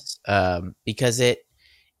from this, because it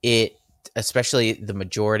especially the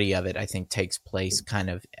majority of it, I think, takes place kind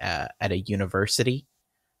of at a university,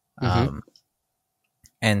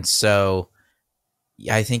 and so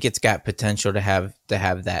I think it's got potential to have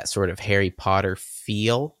that sort of Harry Potter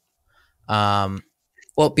feel.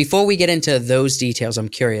 Well, before we get into those details, I'm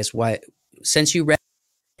curious why, since you read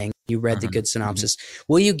the good synopsis,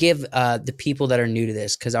 will you give the people that are new to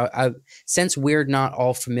this, because since we're not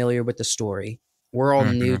all familiar with the story, we're all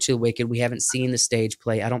new to Wicked. We haven't seen the stage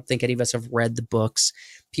play. I don't think any of us have read the books.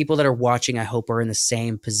 People that are watching, I hope, are in the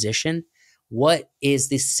same position. What is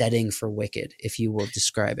the setting for Wicked, if you will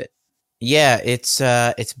describe it? Yeah, it's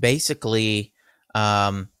basically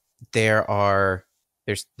there's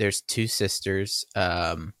two sisters.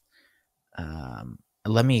 Let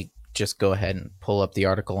me just go ahead and pull up the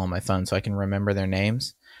article on my phone so I can remember their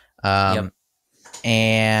names.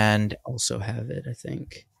 And also have it, I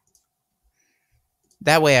think.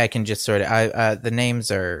 That way I can just sort of the names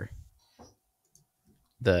are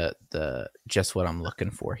the just what I'm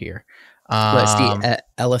looking for here. What's the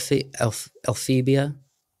Elphaba?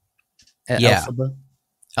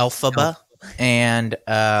 Elphaba. And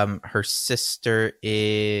her sister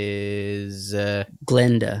is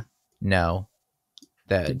Glenda. No.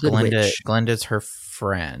 Glenda's her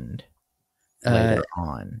friend later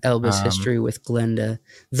on. Elba's history with Glenda.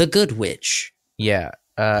 The Good Witch. Yeah.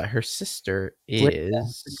 Her sister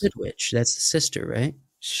is the Good Witch. That's the sister, right?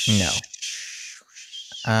 No.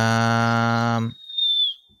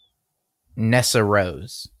 Nessa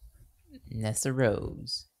Rose. Nessa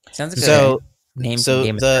Rose. Sounds good. So Name from So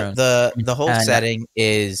Game of Thrones. the whole setting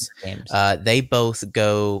is they both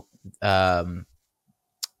go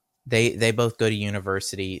they both go to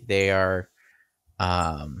university. They are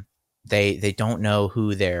they don't know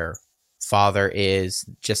who their father is,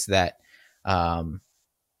 just that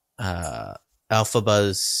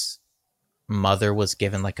Elphaba's mother was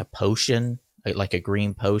given like a potion, like a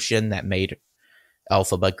green potion that made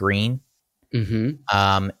Elphaba green.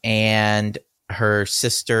 Mm-hmm. And her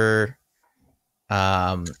sister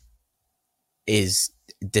is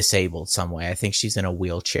disabled some way. I think she's in a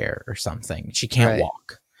wheelchair or something. She can't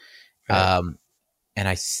walk. Right. And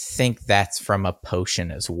I think that's from a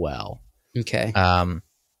potion as well. Okay.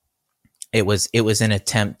 It was an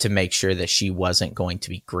attempt to make sure that she wasn't going to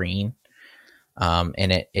be green.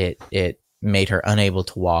 And it made her unable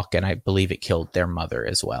to walk, and I believe it killed their mother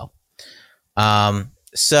as well.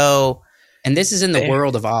 So, and this is in the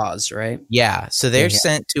world of Oz, right? Yeah. So they're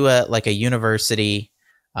sent to a university.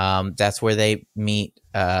 That's where they meet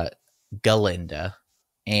Galinda,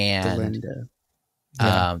 and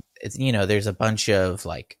there's a bunch of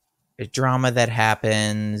like drama that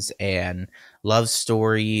happens, and love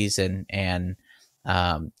stories, and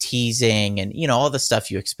teasing, and all the stuff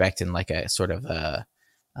you expect in like a sort of a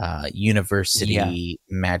university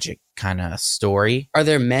magic kind of story. Are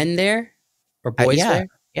there men there or boys there?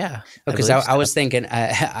 Yeah, because I was thinking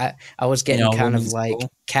I was getting kind of like school.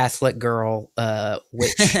 Catholic girl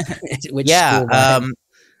which yeah.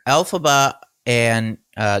 Elphaba and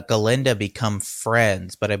Galinda become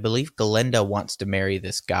friends, but I believe Galinda wants to marry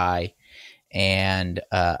this guy, and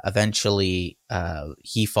eventually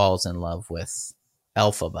he falls in love with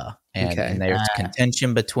Elphaba, and there's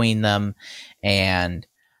contention between them, and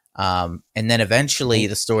then eventually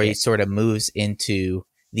the story sort of moves into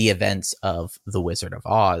the events of The Wizard of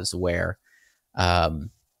Oz, where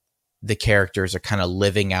the characters are kind of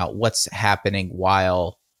living out what's happening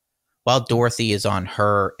while Dorothy is on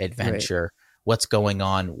her adventure. Right. What's going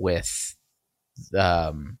on with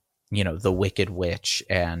the Wicked Witch,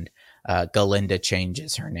 and Galinda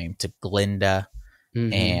changes her name to Glinda,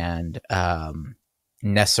 and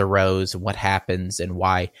Nessa Rose, what happens and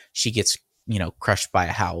why she gets crushed by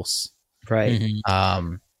a house. Right.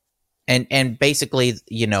 And basically,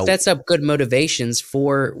 sets up good motivations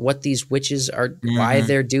for what these witches are, why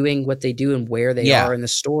they're doing what they do, and where they are in the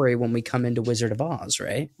story when we come into Wizard of Oz,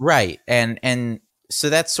 right? Right. And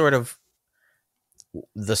so that's sort of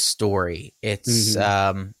the story. It's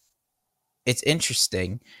it's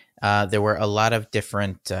interesting. There were a lot of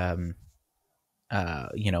different where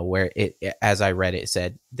it, as I read it,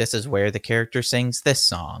 said this is where the character sings this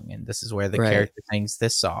song, and this is where the character sings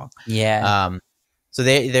this song. Yeah. So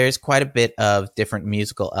there's quite a bit of different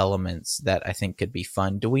musical elements that I think could be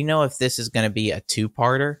fun. Do we know if this is going to be a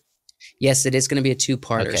two-parter? Yes, it is going to be a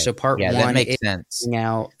two-parter. Okay. So part one that makes sense.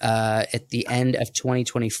 Now at the end of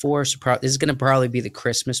 2024. So this is going to probably be the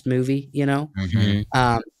Christmas movie, and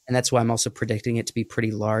that's why I'm also predicting it to be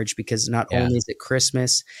pretty large, because not only is it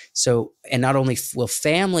Christmas, and not only will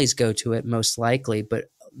families go to it most likely, but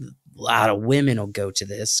a lot of women will go to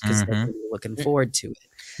this because they're looking forward to it.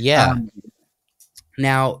 Yeah.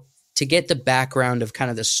 Now, to get the background of kind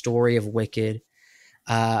of the story of Wicked,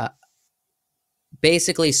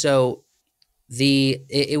 basically, so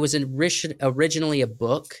it was originally a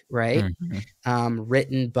book, right?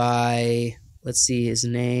 Written by, let's see, his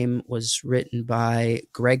name was written by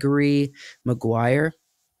Gregory Maguire.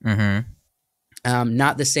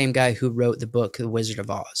 Not the same guy who wrote the book The Wizard of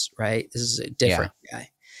Oz, right? This is a different guy.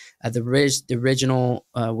 The original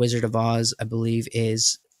Wizard of Oz, I believe,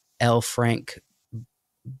 is L. Frank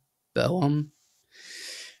Boehm,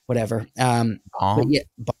 whatever. But yeah,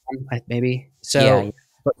 Baum, maybe. So,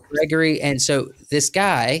 but Gregory, and so this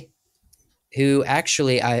guy, who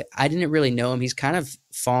actually I didn't really know him. He's kind of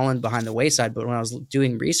fallen behind the wayside. But when I was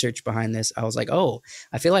doing research behind this, I was like, oh,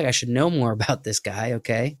 I feel like I should know more about this guy.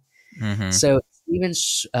 Okay, so Stephen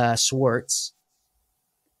Schwartz.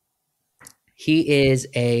 He is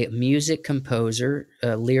a music composer, a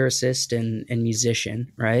lyricist, and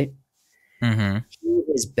musician, right?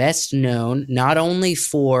 He is best known not only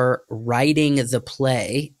for writing the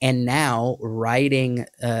play and now writing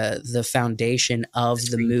the foundation of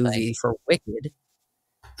the movie for Wicked,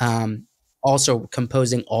 also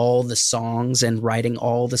composing all the songs and writing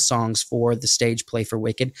all the songs for the stage play for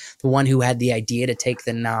Wicked, the one who had the idea to take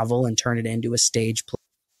the novel and turn it into a stage play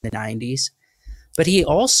in the 90s. But he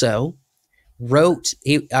also wrote,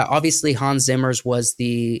 obviously Hans Zimmer's was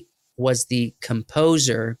the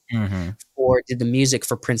composer did the music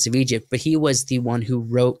for Prince of Egypt, but he was the one who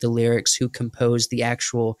wrote the lyrics, who composed the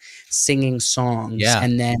actual singing songs,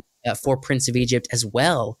 and then for Prince of Egypt, as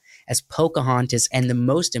well as Pocahontas, and the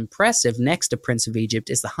most impressive next to Prince of Egypt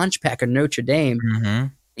is the Hunchback of Notre Dame. Mm-hmm.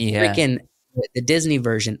 Yeah. Freaking the Disney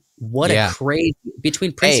version. What a crazy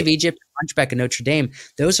between Prince of Egypt and Hunchback of Notre Dame.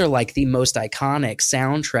 Those are like the most iconic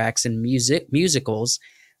soundtracks and musicals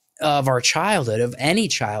of our childhood, of any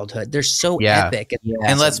childhood. They're so epic.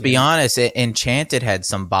 And let's be honest, Enchanted had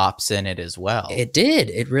some bops in it as well. It did.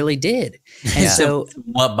 It really did. And so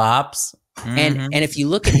what bops? And if you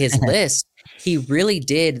look at his list, he really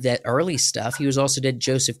did that early stuff. He also did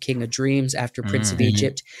Joseph King of Dreams after Prince of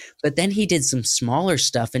Egypt, but then he did some smaller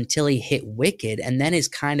stuff until he hit Wicked, and then his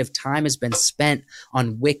kind of time has been spent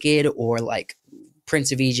on Wicked or like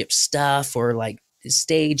Prince of Egypt stuff or like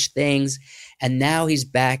stage things, and now he's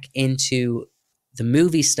back into the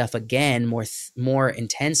movie stuff again more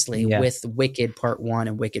intensely with Wicked Part 1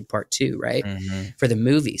 and Wicked Part 2, right? For the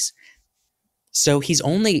movies. So he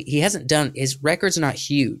hasn't done, his record's not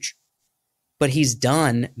huge, but he's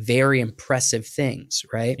done very impressive things,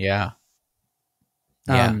 right? Yeah.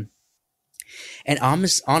 And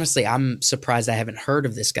honestly, I'm surprised I haven't heard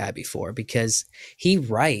of this guy before, because he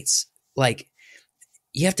writes, like,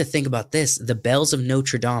 you have to think about this. The Bells of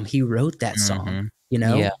Notre Dame, he wrote that song, you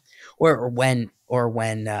know? Yeah. Or when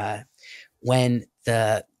the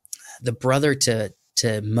brother to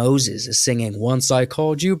Moses is singing, "Once I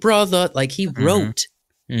called you brother," like he wrote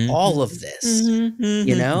all of this,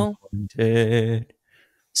 you know?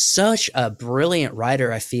 Such a brilliant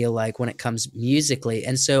writer, I feel like, when it comes musically.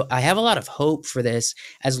 And so I have a lot of hope for this,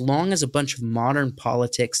 as long as a bunch of modern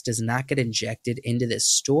politics does not get injected into this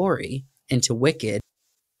story, into Wicked,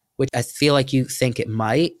 which I feel like you think it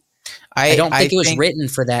might. I don't think it was written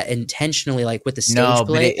for that intentionally, like with the stage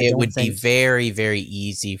play. But it would be very, very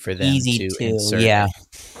easy for them to insert. Yeah,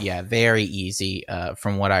 very easy.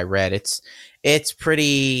 From what I read, it's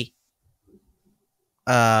pretty.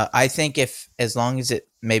 I think as long as it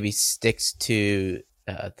maybe sticks to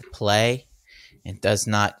the play and does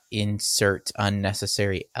not insert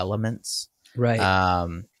unnecessary elements,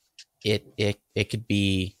 right? It could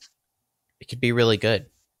be really good.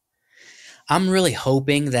 I'm really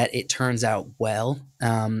hoping that it turns out well.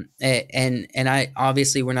 And I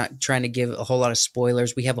obviously, we're not trying to give a whole lot of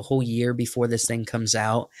spoilers. We have a whole year before this thing comes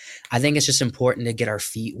out. I think it's just important to get our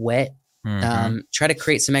feet wet. Try to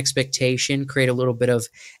create some expectation, create a little bit of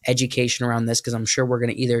education around this, because I'm sure we're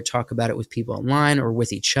going to either talk about it with people online or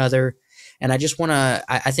with each other. And I just want to,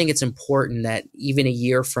 I think it's important that even a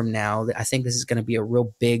year from now, I think this is going to be a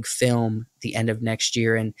real big film the end of next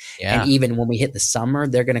year. And even when we hit the summer,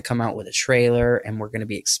 they're going to come out with a trailer, and we're going to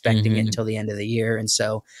be expecting it until the end of the year. And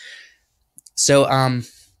so, and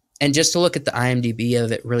just to look at the IMDb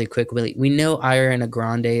of it really quickly, we know Ariana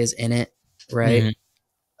Grande is in it, right?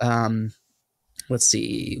 Let's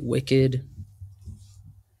see, Wicked.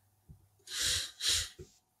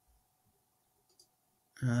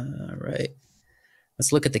 Right.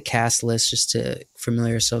 Let's look at the cast list just to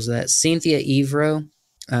familiar ourselves with that. Cynthia Erivo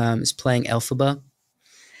is playing Elphaba,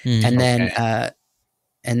 and then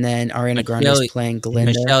Ariana Grande is playing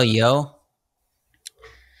Glinda. Michelle Yeoh.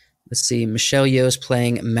 Let's see, Michelle Yeoh is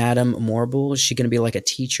playing Madame Morrible. Is she going to be like a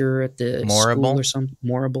teacher at the school or something?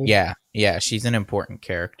 Morrible. Yeah, she's an important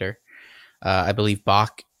character. I believe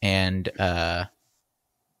Bach and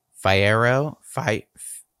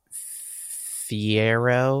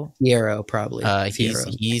Fierro, probably.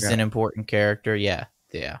 He's an important character. Yeah.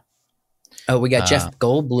 Oh, we got Jeff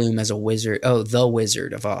Goldblum as a wizard. Oh, the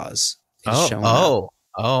Wizard of Oz. The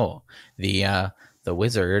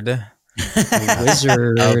wizard. The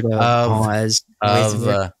Wizard of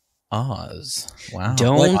Oz. Wow.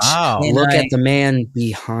 Don't look at the man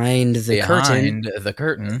behind the curtain. The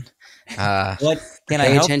curtain. What can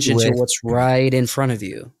Pay attention to what's right in front of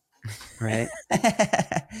you. Right.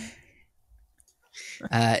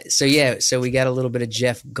 So we got a little bit of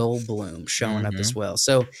Jeff Goldblum showing up as well.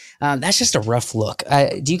 So that's just a rough look.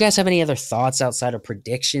 Do you guys have any other thoughts outside of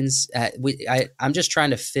predictions? I'm just trying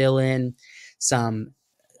to fill in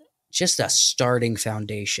just a starting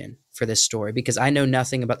foundation for this story, because I know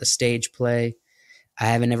nothing about the stage play. I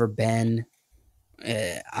haven't ever been.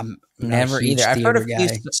 I'm never either. I've heard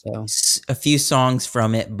a few songs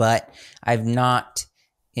from it, but I've not,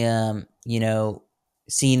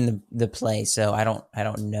 seen the play, so I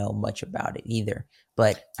don't know much about it either.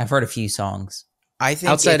 But I've heard a few songs. I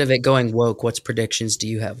think outside of it going woke, what's predictions do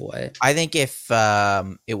you have, Wyatt? I think if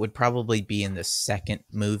it would probably be in the second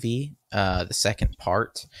movie, the second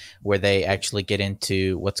part, where they actually get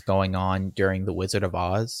into what's going on during the Wizard of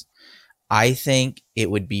Oz. I think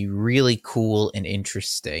it would be really cool and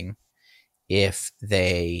interesting if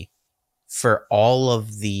they, for all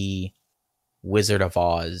of the Wizard of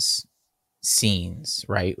Oz scenes,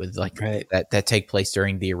 right? With like Right. that take place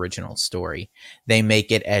during the original story. They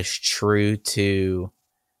make it as true to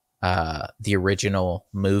the original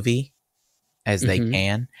movie as they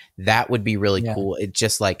can. That would be really cool. It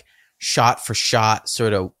just like shot for shot,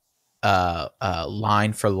 sort of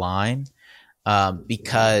line for line,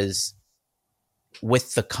 because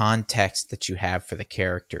with the context that you have for the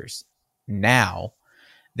characters now,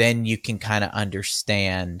 then you can kind of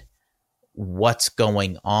understand what's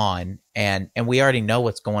going on, and we already know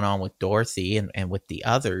what's going on with Dorothy and with the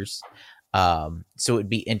others. So it'd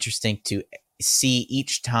be interesting to see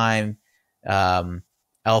each time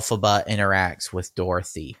Elphaba interacts with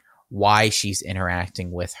Dorothy, why she's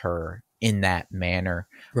interacting with her in that manner.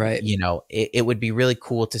 Right. You know, it would be really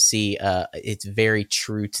cool to see. It's very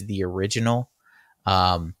true to the original,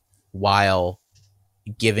 while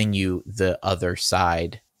giving you the other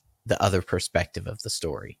side, the other perspective of the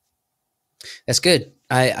story. That's good.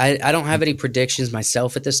 I don't have any predictions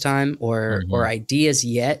myself at this time or ideas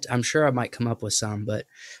yet. I'm sure I might come up with some, but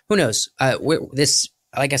who knows?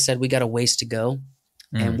 Like I said, we got a ways to go,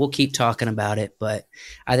 and we'll keep talking about it. But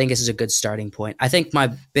I think this is a good starting point. I think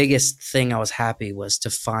my biggest thing I was happy was to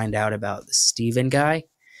find out about the Steven guy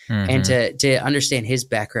and to understand his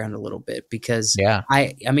background a little bit, because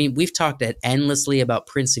I mean, we've talked endlessly about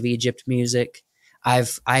Prince of Egypt music. I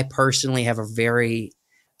personally have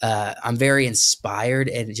I'm very inspired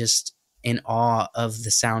and just in awe of the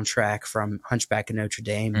soundtrack from Hunchback of Notre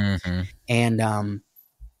Dame. And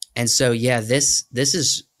so, yeah, this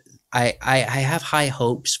is, I have high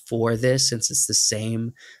hopes for this since it's the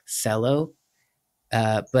same fellow.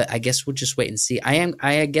 But I guess we'll just wait and see.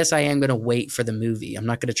 I guess I am going to wait for the movie. I'm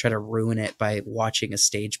not going to try to ruin it by watching a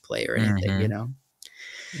stage play or anything, you know?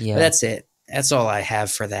 Yeah. But that's it. That's all I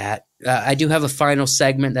have for that. I do have a final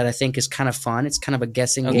segment that I think is kind of fun. It's kind of a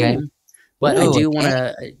guessing game, but I do want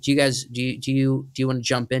to. Do you guys do you want to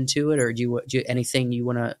jump into it, or do you anything you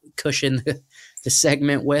want to cushion the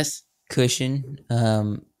segment with? Cushion.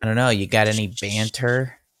 I don't know. You got any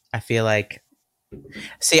banter? I feel like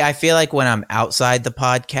when I'm outside the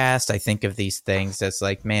podcast, I think of these things as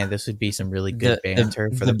like, man, this would be some really good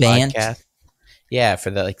banter for the podcast. Yeah, for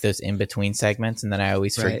the those in between segments, and then I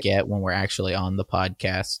always forget when we're actually on the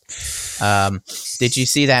podcast. Did you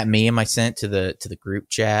see that meme I sent to the group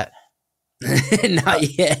chat?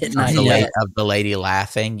 Not yet. Not yet. Of the lady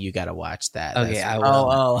laughing. You got to watch that. Okay, I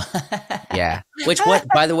will. Yeah.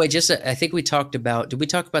 By the way, just I think we talked about. Did we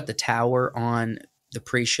talk about the tower on the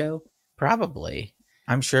pre-show? Probably.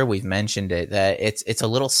 I'm sure we've mentioned it. That it's a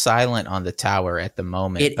little silent on the tower at the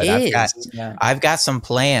moment. I've got some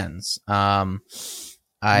plans. I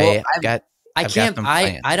don't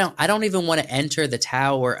even want to enter the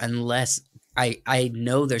tower unless I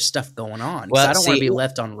know there's stuff going on. Well, I don't want to be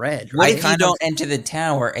left on red. What if you don't enter the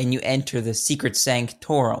tower and you enter the secret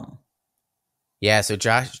sanctorum? Yeah. So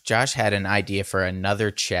Josh had an idea for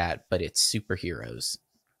another chat, but it's superheroes.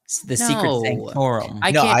 The secret sanctorum.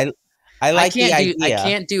 I like the idea. I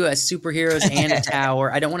can't do a superheroes and a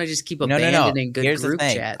tower. I don't want to just keep abandoning good group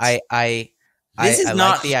chats. This is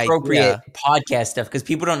not the appropriate podcast stuff because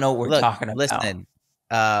people don't know what we're talking about. Listen,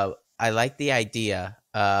 I like the idea.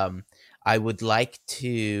 I would like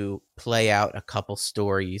to play out a couple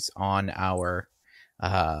stories on our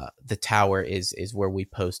the tower is where we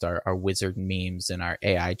post our wizard memes and our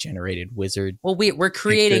AI generated wizard. Well, we're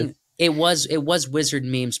creating. Picture. It was wizard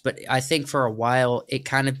memes, but I think for a while it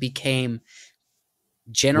kind of became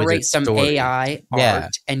generate wizard some story. AI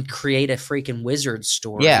art and create a freaking wizard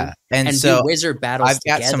story. Yeah, and so do wizard battles. I've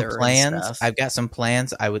got some plans. I've got some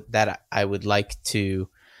plans. I would like to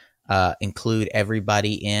include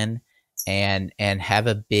everybody in and have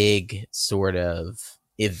a big sort of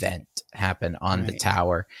event happen on the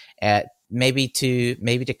tower at maybe to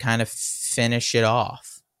kind of finish it off.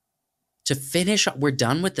 To finish, we're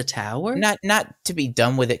done with the tower? Not to be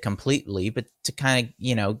done with it completely, but to kind of,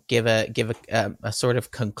 give a sort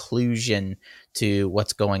of conclusion to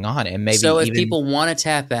what's going on, and maybe. So if people want to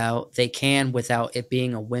tap out, they can without it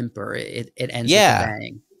being a whimper. It ends with a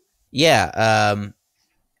bang. Yeah.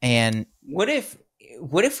 And what if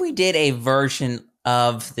we did a version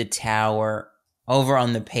of the tower over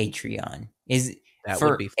on the Patreon? Would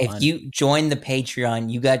be fun. If you join the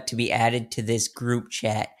Patreon, you got to be added to this group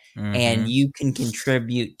chat. Mm-hmm. And you can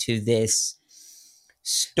contribute to this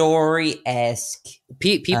story-esque.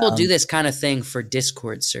 People do this kind of thing for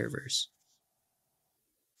Discord servers.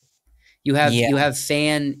 You have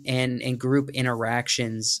fan and group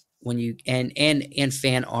interactions when you and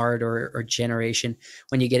fan art or generation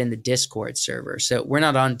when you get in the Discord server. So we're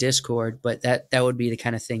not on Discord, but that would be the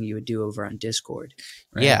kind of thing you would do over on Discord.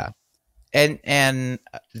 Right? Yeah. And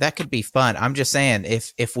that could be fun. I'm just saying,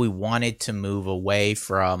 if we wanted to move away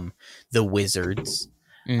from the wizards,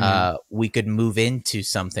 we could move into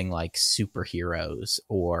something like superheroes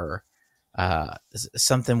or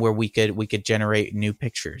something where we could generate new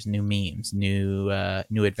pictures, new memes, new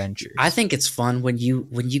adventures. I think it's fun when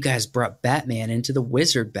you guys brought Batman into the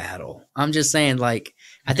wizard battle. I'm just saying, like,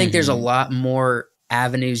 I think there's a lot more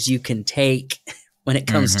avenues you can take when it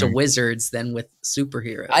comes to wizards than with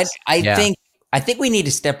superheroes. I think we need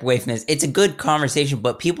to step away from this. It's a good conversation,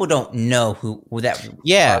 but people don't know who that.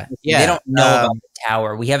 Yeah. They don't know about the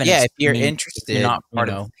tower. We haven't. Yeah, if you're interested, you're not part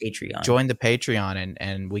of the Patreon. Join the Patreon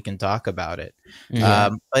and we can talk about it.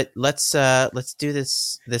 But let's do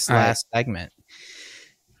this last segment.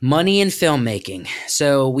 Money in filmmaking.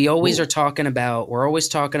 So we always we're always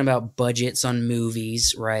talking about budgets on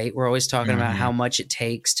movies, right? We're always talking about how much it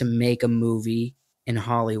takes to make a movie in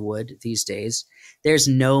Hollywood these days. There's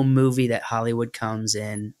no movie that Hollywood comes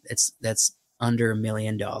in that's under $1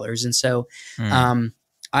 million. And so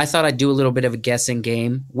I thought I'd do a little bit of a guessing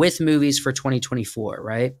game with movies for 2024,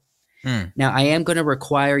 right? Now, I am going to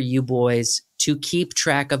require you boys to keep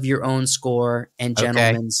track of your own score and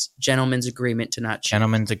gentleman's agreement to not cheat.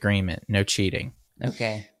 Gentleman's agreement, no cheating.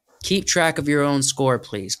 Okay. Keep track of your own score,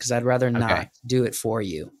 please, because I'd rather not do it for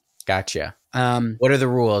you. Gotcha. What are the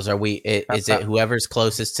rules? Is it whoever's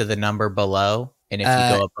closest to the number below, and if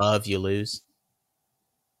you go above, you lose?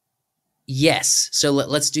 Yes. So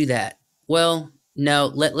let's do that. Well,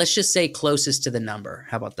 no. Let's just say closest to the number.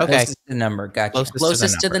 How about that? Okay. Closest to the number. Gotcha.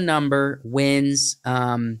 Closest to the number wins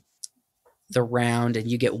the round,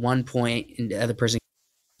 and you get 1 point, and the other person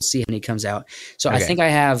will see when he comes out. So I think I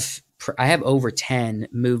have over 10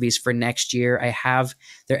 movies for next year. I have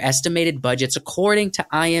their estimated budgets according to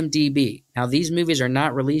IMDb. Now, these movies are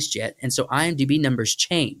not released yet, and so IMDb numbers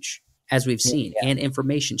change, as we've seen, and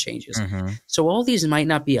information changes. So all these might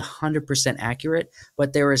not be 100% accurate,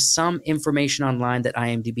 but there is some information online that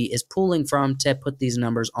IMDb is pulling from to put these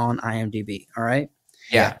numbers on IMDb, all right?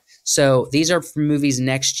 Yeah. So these are for movies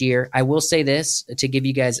next year. I will say this to give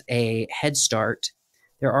you guys a head start.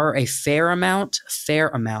 There are a fair amount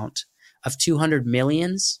of 200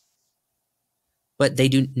 millions, but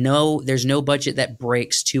there's no budget that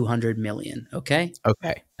breaks 200 million. Okay.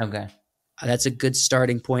 That's a good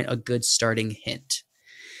starting point, a good starting hint.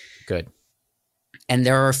 Good. And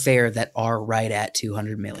there are fair that are right at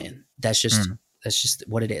 200 million. That's just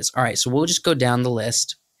what it is. All right. So we'll just go down the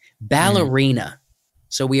list. Ballerina.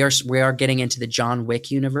 So we are getting into the John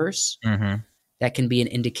Wick universe. That can be an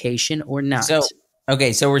indication or not. So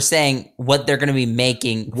we're saying what they're going to be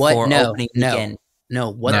making for opening weekend.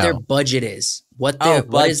 What their budget is. What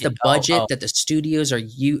is the budget that the studios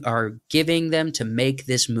are giving them to make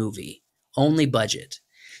this movie? Only budget.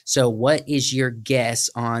 So what is your guess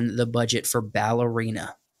on the budget for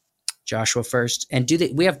Ballerina? Joshua first. And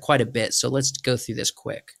we have quite a bit, so let's go through this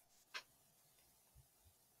quick.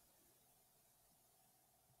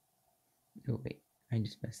 Oh, wait, I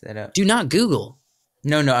just messed that up. Do not Google.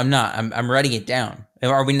 No, I'm not. I'm writing it down.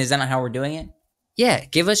 Is that not how we're doing it? Yeah,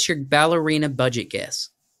 give us your Ballerina budget guess.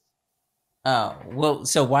 Oh, well,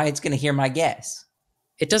 so Wyatt's going to hear my guess.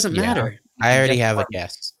 It doesn't matter. I already have a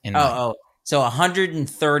guess. So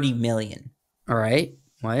 130 million. All right,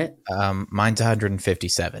 Wyatt? Mine's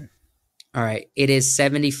 157. All right, it is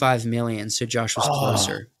 75 million, so Josh was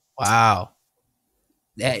closer. Wow.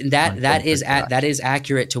 That is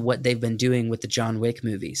accurate to what they've been doing with the John Wick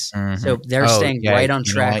movies. So they're staying right on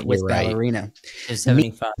track with Ballerina.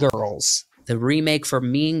 75 Girls, the remake for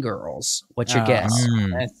Mean Girls. What's your guess?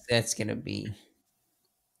 That's gonna be.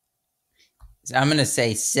 I'm gonna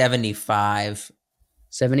say 75.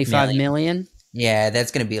 75 million? Yeah,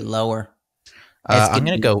 that's gonna be lower. I'm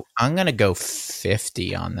gonna go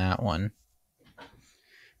 50 on that one.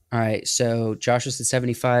 All right, so Joshua said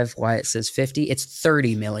 75. Wyatt says 50. It's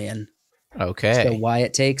 30 million. Okay. So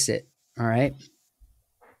Wyatt takes it. All right.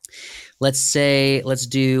 Let's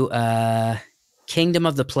do Kingdom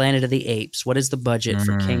of the Planet of the Apes. What is the budget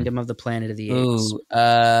for Kingdom of the Planet of the Apes?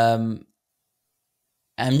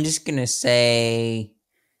 I'm just gonna say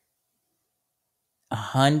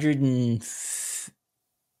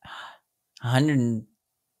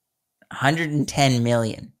 110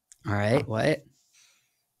 million. All right, what?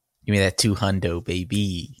 Give me that 200,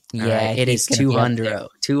 baby. Yeah, it is 200.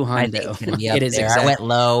 200. It is. I went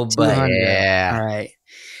low, but yeah. All right.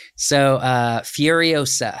 So,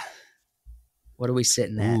 Furiosa. What are we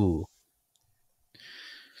sitting at? Ooh.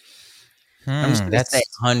 I'm just gonna say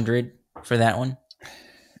 100 for that one.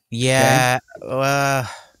 Yeah. Okay.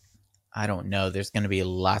 I don't know. There's going to be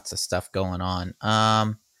lots of stuff going on.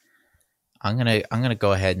 I'm gonna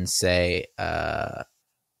go ahead and say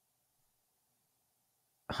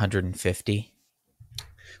 150.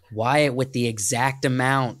 Wyatt with the exact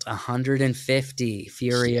amount, 150.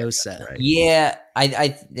 Furiosa. Right. Yeah,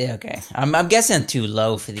 okay. I'm guessing too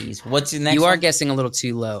low for these. What's the next You one? are guessing a little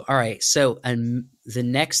too low. All right. So the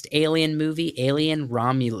next Alien movie, Alien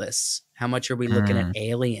Romulus. How much are we looking at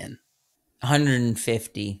Alien?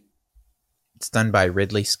 150. It's done by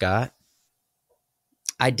Ridley Scott.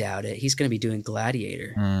 I doubt it. He's going to be doing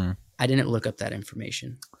Gladiator. I didn't look up that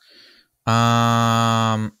information.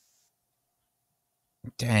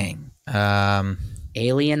 Dang.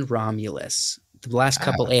 Alien Romulus. The last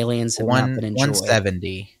couple aliens have not been enjoyed.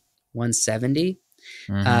 170. 170?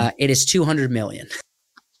 It is 200 million.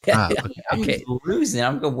 Okay. I'm losing.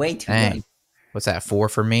 I'm going way too low. What's that, 4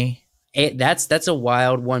 for me? That's a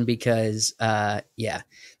wild one because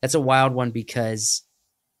that's a wild one because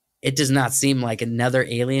it does not seem like another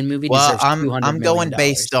Alien movie deserves $200 million. I'm going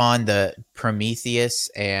based on the Prometheus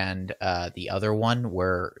and the other one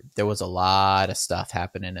where there was a lot of stuff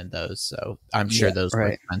happening in those, so I'm sure those were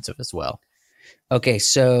expensive as well. Okay,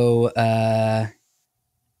 so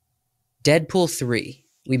Deadpool 3.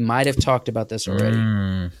 We might have talked about this already.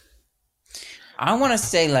 I want to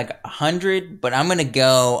say like 100, but I'm going to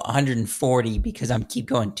go 140 because I'm keep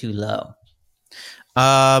going too low.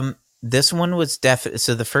 This one was definitely,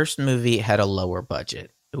 so the first movie had a lower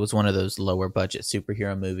budget. It was one of those lower budget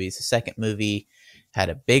superhero movies. The second movie had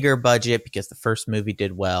a bigger budget because the first movie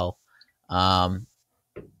did well. What'd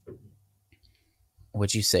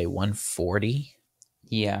you say, 140?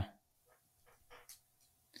 Yeah.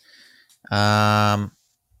 I'm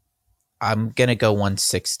gonna go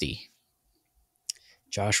 160.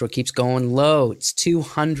 Joshua keeps going low. It's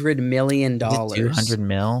 $200 million. 200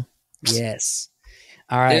 mil? Yes.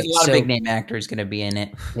 All right. There's a lot of big name actors going to be in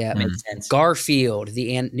it. Yeah. Makes sense. Garfield,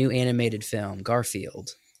 the new animated film.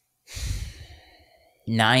 Garfield.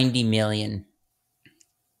 90 million.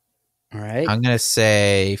 All right. I'm gonna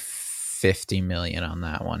say 50 million on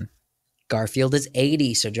that one. Garfield is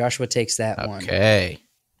 80, so Joshua takes that one. Okay.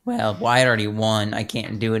 Well, Wyatt already won. I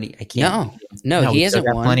can't do it. I can't. No, he hasn't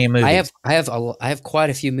won. Plenty of movies. I have quite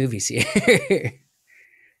a few movies here.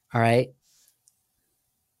 All right.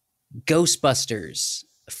 Ghostbusters,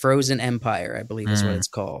 Frozen Empire, I believe is what it's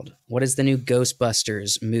called. What is the new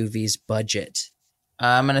Ghostbusters movie's budget?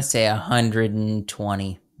 I'm going to say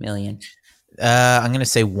 120 million. I'm going to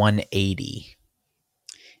say 180.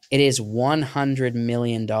 It is $100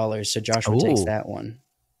 million, so Joshua takes that one.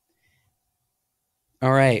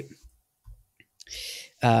 All right.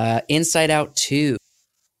 Inside Out 2.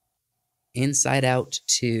 Inside Out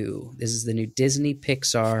 2. This is the new Disney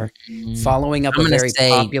Pixar following up a very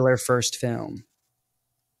popular first film.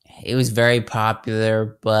 It was very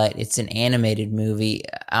popular, but it's an animated movie.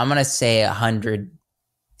 I'm going to say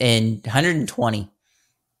 120.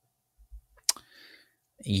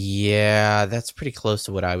 Yeah, that's pretty close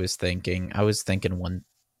to what I was thinking. I was thinking one.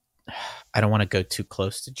 I don't want to go too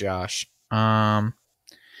close to Josh.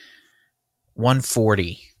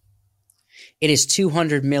 140. It is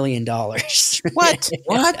 $200 million. What?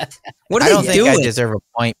 What? What are I don't they think doing? I deserve a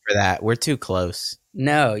point for that. We're too close.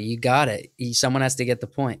 No, you got it. Someone has to get the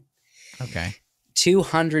point. Okay.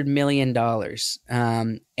 $200 million.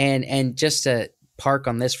 And just to park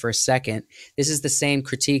on this for a second, this is the same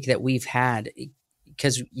critique that we've had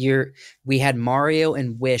because we had Mario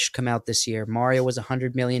and Wish come out this year. Mario was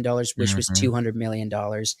 $100 million. Wish was $200 million.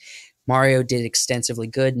 Mario did extensively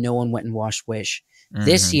good. No one went and watched Wish.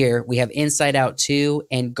 This year, we have Inside Out 2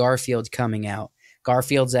 and Garfield coming out.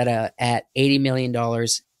 Garfield's at $80 million.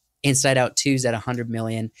 Inside Out 2's at $100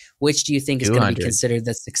 million. Which do you think is going to be considered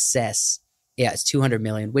the success? Yeah, it's $200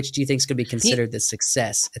 million. Which do you think is going to be considered the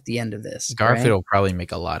success at the end of this? Garfield will probably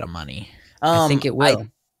make a lot of money. I think it will.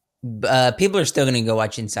 People are still going to go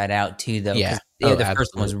watch Inside Out too, though. Yeah, the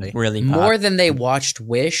first one was really popular. More than they watched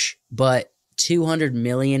Wish, but 200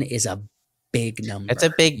 million is a big number. It's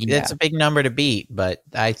a big number to beat, but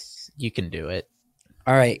you can do it.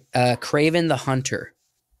 All right, Kraven the Hunter.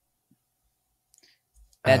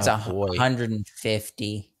 That's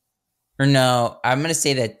 150. Or no, I'm going to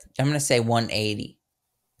say that. I'm going to say 180.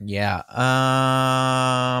 Yeah.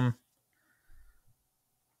 I'm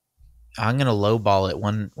going to lowball it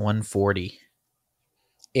 140.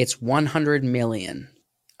 It's 100 million.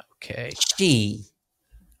 Okay. Gee.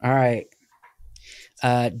 All right.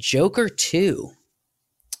 Joker 2.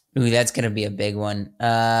 Ooh, that's going to be a big one.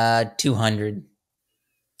 200.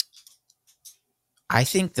 I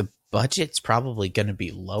think the budget's probably going to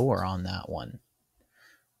be lower on that one.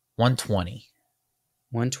 120.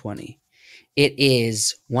 120. It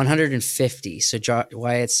is 150. So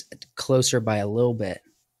Wyatt's closer by a little bit.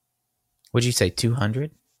 Would you say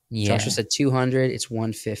 200? Yeah. Joshua said 200. It's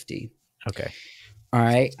 150. Okay. All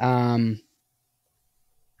right.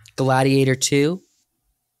 Gladiator 2.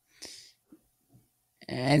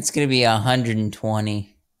 It's gonna be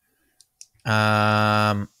 120.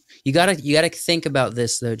 You gotta think about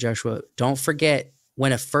this though, Joshua. Don't forget,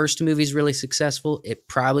 when a first movie's really successful, it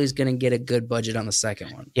probably is gonna get a good budget on the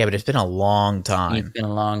second one. Yeah, but it's been a long time. It's been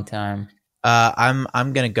a long time. I'm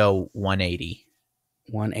gonna go 180.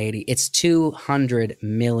 180. It's $200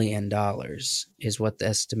 million is what the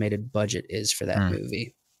estimated budget is for that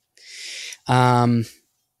movie.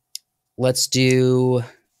 Let's do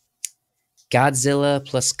Godzilla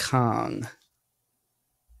plus Kong.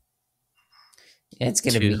 It's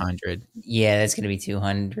gonna 200. Yeah, that's gonna be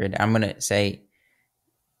 200. I'm gonna say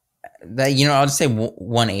that. I'll just say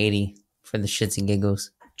 180 for the shits and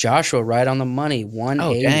giggles. Joshua, right on the money.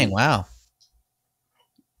 180. Oh, dang! Wow.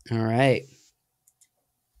 All right.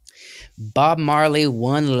 Bob Marley,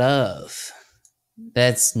 One Love.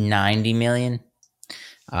 That's 90 million.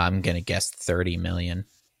 I'm gonna guess 30 million.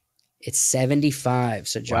 It's 75.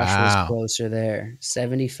 So Joshua's Wow. closer there.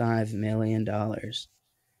 $75 million.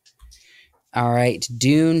 All right.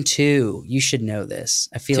 Dune 2. You should know this.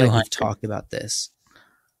 I feel like 200. we've talked about this.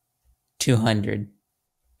 200.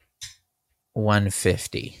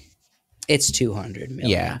 150. It's 200 million.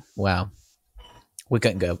 Yeah. Wow. We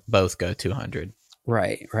couldn't both go 200.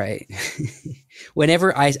 Right.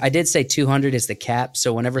 Whenever I did say 200 is the cap,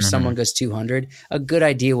 so whenever someone goes 200, a good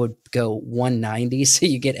idea would go 190, so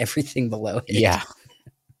you get everything below it. Yeah.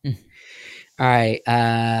 All right,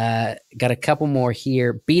 got a couple more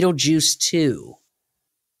here. Beetlejuice 2.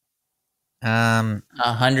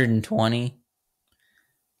 120.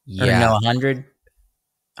 Yeah. Or no, 100.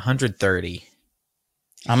 130.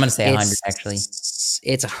 I'm gonna say 100 actually.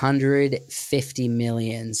 It's 150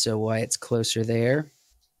 million, so why it's closer there.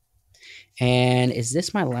 And is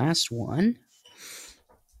this my last one?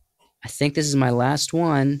 I think this is my last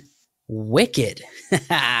one. Wicked.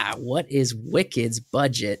 What is Wicked's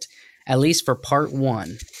budget? At least for part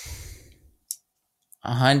 1.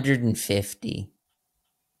 150.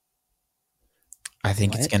 I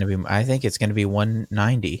think What? it's gonna be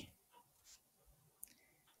 190.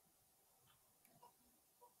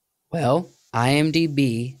 Well,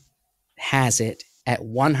 IMDb has it at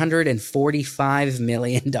 $145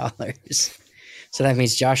 million. So that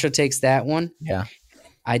means Joshua takes that one. Yeah.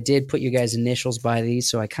 I did put you guys' initials by these,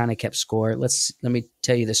 so I kind of kept score. Let me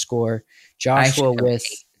tell you the score. Joshua with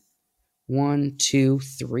 1, 2,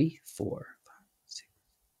 3, 4, 5, 6,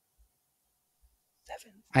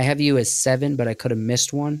 7. I have you as 7, but I could have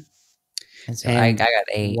missed one. And so I got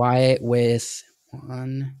 8. Wyatt with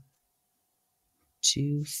 1,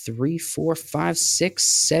 2, 3, 4, 5, 6,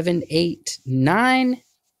 7, 8, 9,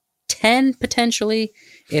 10 potentially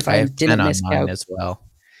if I didn't miscount as well.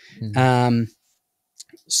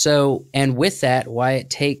 So, and with that,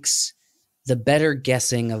 Wyatt takes the better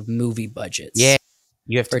guessing of movie budgets. Yeah,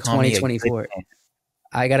 you have to for call 2024.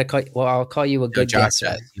 I gotta call. Well, I'll call you a good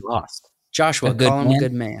guesser. You lost. Joshua, call him a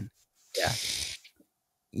good man. Yeah.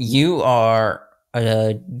 You are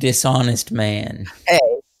a dishonest man.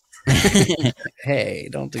 Hey,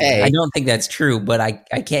 don't do that. I don't think that's true, but I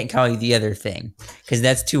can't call you the other thing because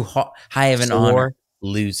that's too high of an honor.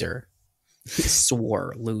 Loser.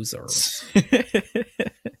 Swore loser.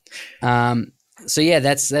 So yeah,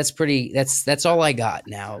 that's all I got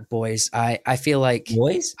now, boys. I feel like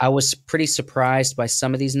I was pretty surprised by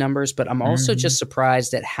some of these numbers, but I'm also just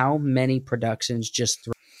surprised at how many productions just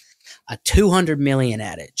throw a 200 million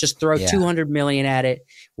at it. Just throw 200 million at it,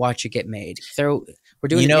 watch it get made. We're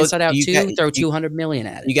doing Inside Out 2, throw 200 million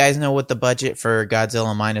at it. You guys know what the budget for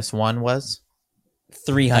Godzilla -1 was?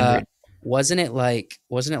 300. Wasn't it like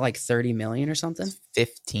 30 million or something?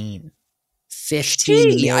 15.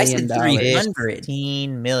 $15 million. I said 300.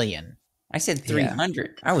 15 million. I said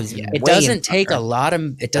 300. I was. It doesn't take a lot of.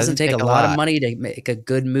 It doesn't take a lot of money to make a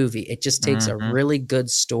good movie. It just takes a really good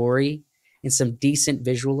story and some decent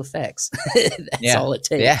visual effects. That's all it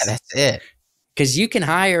takes. Yeah, that's it. Because you can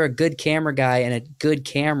hire a good camera guy and a good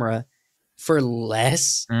camera for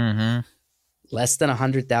less than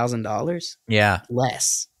 $100,000. Yeah,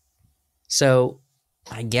 less. So,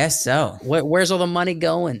 I guess so. Where's all the money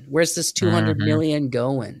going? Where's this 200 million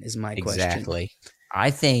going? Is my question. Exactly.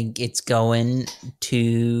 I think it's going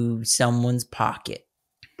to someone's pocket.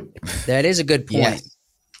 That is a good point.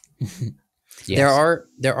 Yes. There are.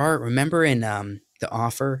 Remember in The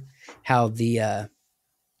Offer, how the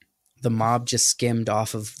mob just skimmed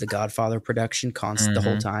off of the Godfather production the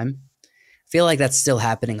whole time. I feel like that's still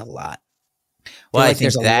happening a lot. Well, I like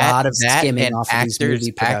think there's a lot of that skimming and off of these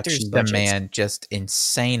movie actors production budgets. demand just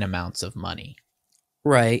insane amounts of money.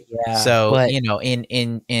 Right. Yeah. So, but, you know,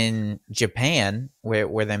 in Japan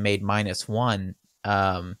where they made -1,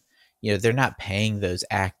 you know, they're not paying those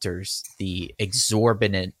actors the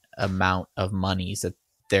exorbitant amount of monies that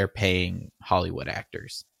they're paying Hollywood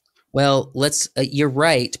actors. well, let's you're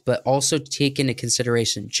right, but also take into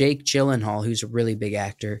consideration Jake Gyllenhaal, who's a really big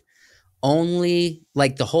actor, only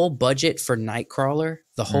like the whole budget for Nightcrawler,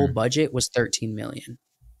 the whole budget was 13 million.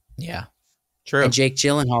 Yeah. True. And Jake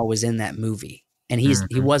Gyllenhaal was in that movie. And he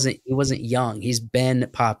wasn't young. He's been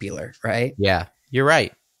popular, right? Yeah. You're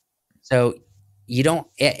right. So you don't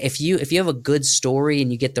if you have a good story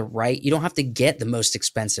and you get the right, you don't have to get the most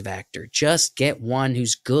expensive actor. Just get one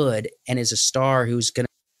who's good and is a star who's going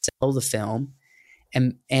to sell the film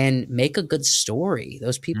and make a good story.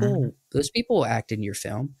 Those people will act in your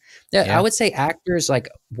film. Yeah. I would say actors like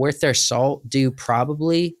worth their salt do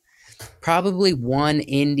probably one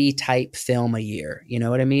indie type film a year. You know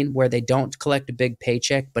what I mean? Where they don't collect a big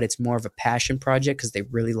paycheck, but it's more of a passion project because they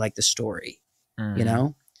really like the story. You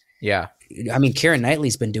know? Yeah. I mean, Keira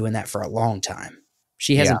Knightley's been doing that for a long time.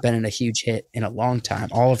 She hasn't been in a huge hit in a long time.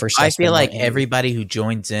 All of her stuff. I feel like everybody who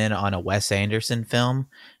joins in on a Wes Anderson film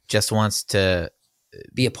just wants to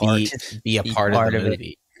be a part of the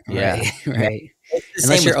movie. It. Yeah. Right.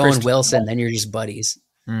 Unless you're Owen Wilson, then you're just buddies.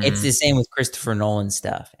 It's the same with Christopher Nolan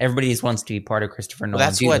stuff. Everybody just wants to be part of Christopher Nolan.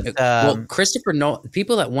 That's what. Christopher Nolan.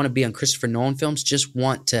 People that want to be on Christopher Nolan films just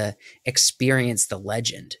want to experience the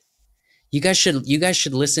legend. You guys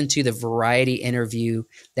should listen to the Variety interview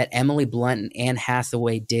that Emily Blunt and Anne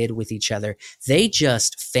Hathaway did with each other. They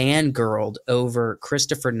just fangirled over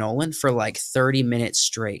Christopher Nolan for like 30 minutes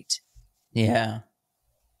straight. Yeah.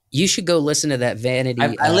 You should go listen to that Vanity.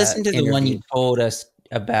 I listened to the interview one you told us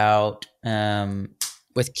about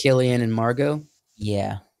with Killian and Margot.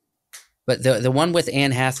 Yeah. But the one with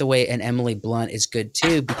Anne Hathaway and Emily Blunt is good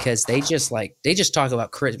too because they just talk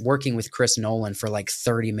about working with Chris Nolan for like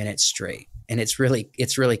 30 minutes straight, and it's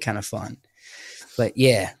really kind of fun. But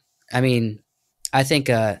yeah, I mean, I think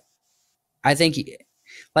the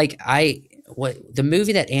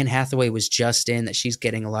movie that Anne Hathaway was just in that she's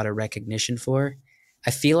getting a lot of recognition for,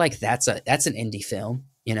 I feel like that's an indie film,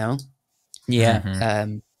 you know? Yeah.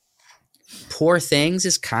 Poor Things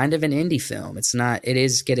is kind of an indie film. It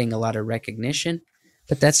is getting a lot of recognition,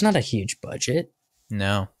 but that's not a huge budget.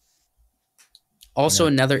 No. Also,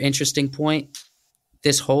 another interesting point,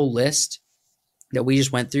 this whole list that we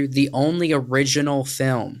just went through, the only original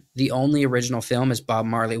film is Bob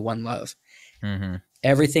Marley, One Love. Mm-hmm.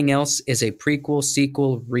 Everything else is a prequel,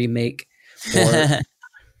 sequel, remake,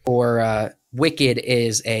 or Wicked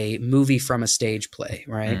is a movie from a stage play,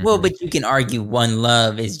 right? Well, but you can argue One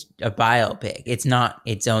Love is a biopic. It's not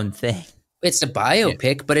its own thing. It's a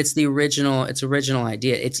biopic, but it's the original. It's original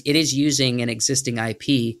idea. It is using an existing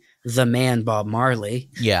IP, the man Bob Marley,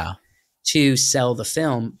 to sell the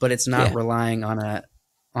film, but it's not relying on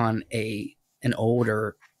an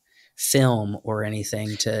older film or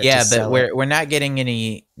anything to. Yeah, to but sell we're not getting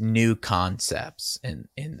any new concepts in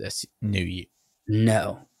this new year.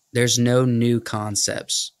 No. There's no new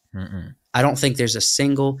concepts. Mm-mm. I don't think there's a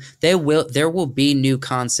single. There will be new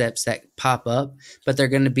concepts that pop up, but they're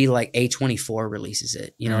going to be like A24 releases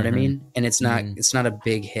it. You know what I mean? And it's not a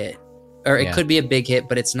big hit, or it could be a big hit,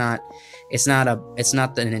 but it's not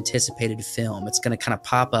an anticipated film. It's going to kind of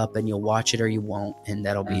pop up, and you'll watch it or you won't, and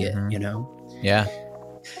that'll be it. You know? Yeah.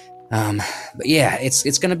 But yeah,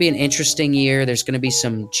 it's going to be an interesting year. There's going to be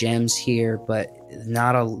some gems here, but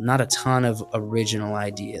not a ton of original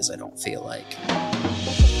ideas, I don't feel like.